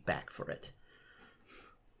going to be back for it.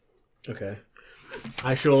 Okay.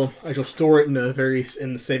 I shall store it in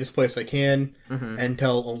the safest place I can, and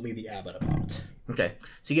tell only the abbot about it. Okay,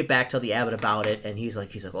 so you get back, tell the abbot about it, and he's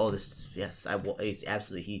like, oh, this, yes, I will. He's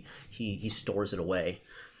absolutely, he stores it away.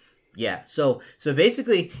 Yeah, so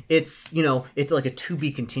basically, it's like a to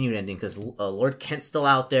be continued ending, because Lord Kent's still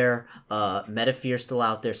out there, Metafear's still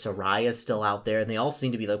out there, Soraya's still out there, and they all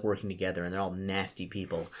seem to be, like, working together, and they're all nasty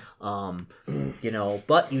people.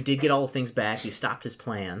 But you did get all the things back. You stopped his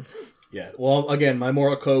plans. Yeah, well, again, my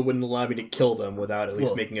moral code wouldn't allow me to kill them without at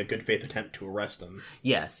least making a good faith attempt to arrest them.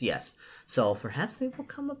 Yes. So perhaps they will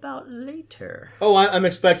come about later. Oh, I'm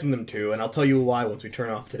expecting them to, and I'll tell you why once we turn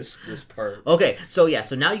off this part. Okay, so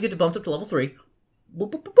now you get to bump up to level 3.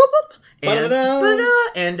 Boop, boop, boop, boop,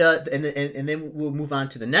 and then we'll move on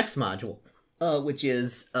to the next module, which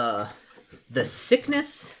is the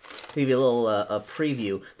sickness. I'll give you a little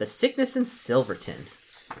preview. The sickness in Silverton.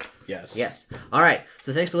 Yes. All right.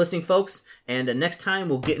 So thanks for listening, folks. And next time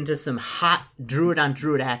we'll get into some hot druid on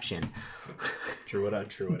druid action. Druid on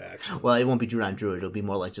druid action. Well, it won't be druid on druid. It'll be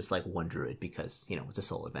more like just like one druid because, it's a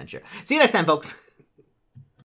solo adventure. See you next time, folks.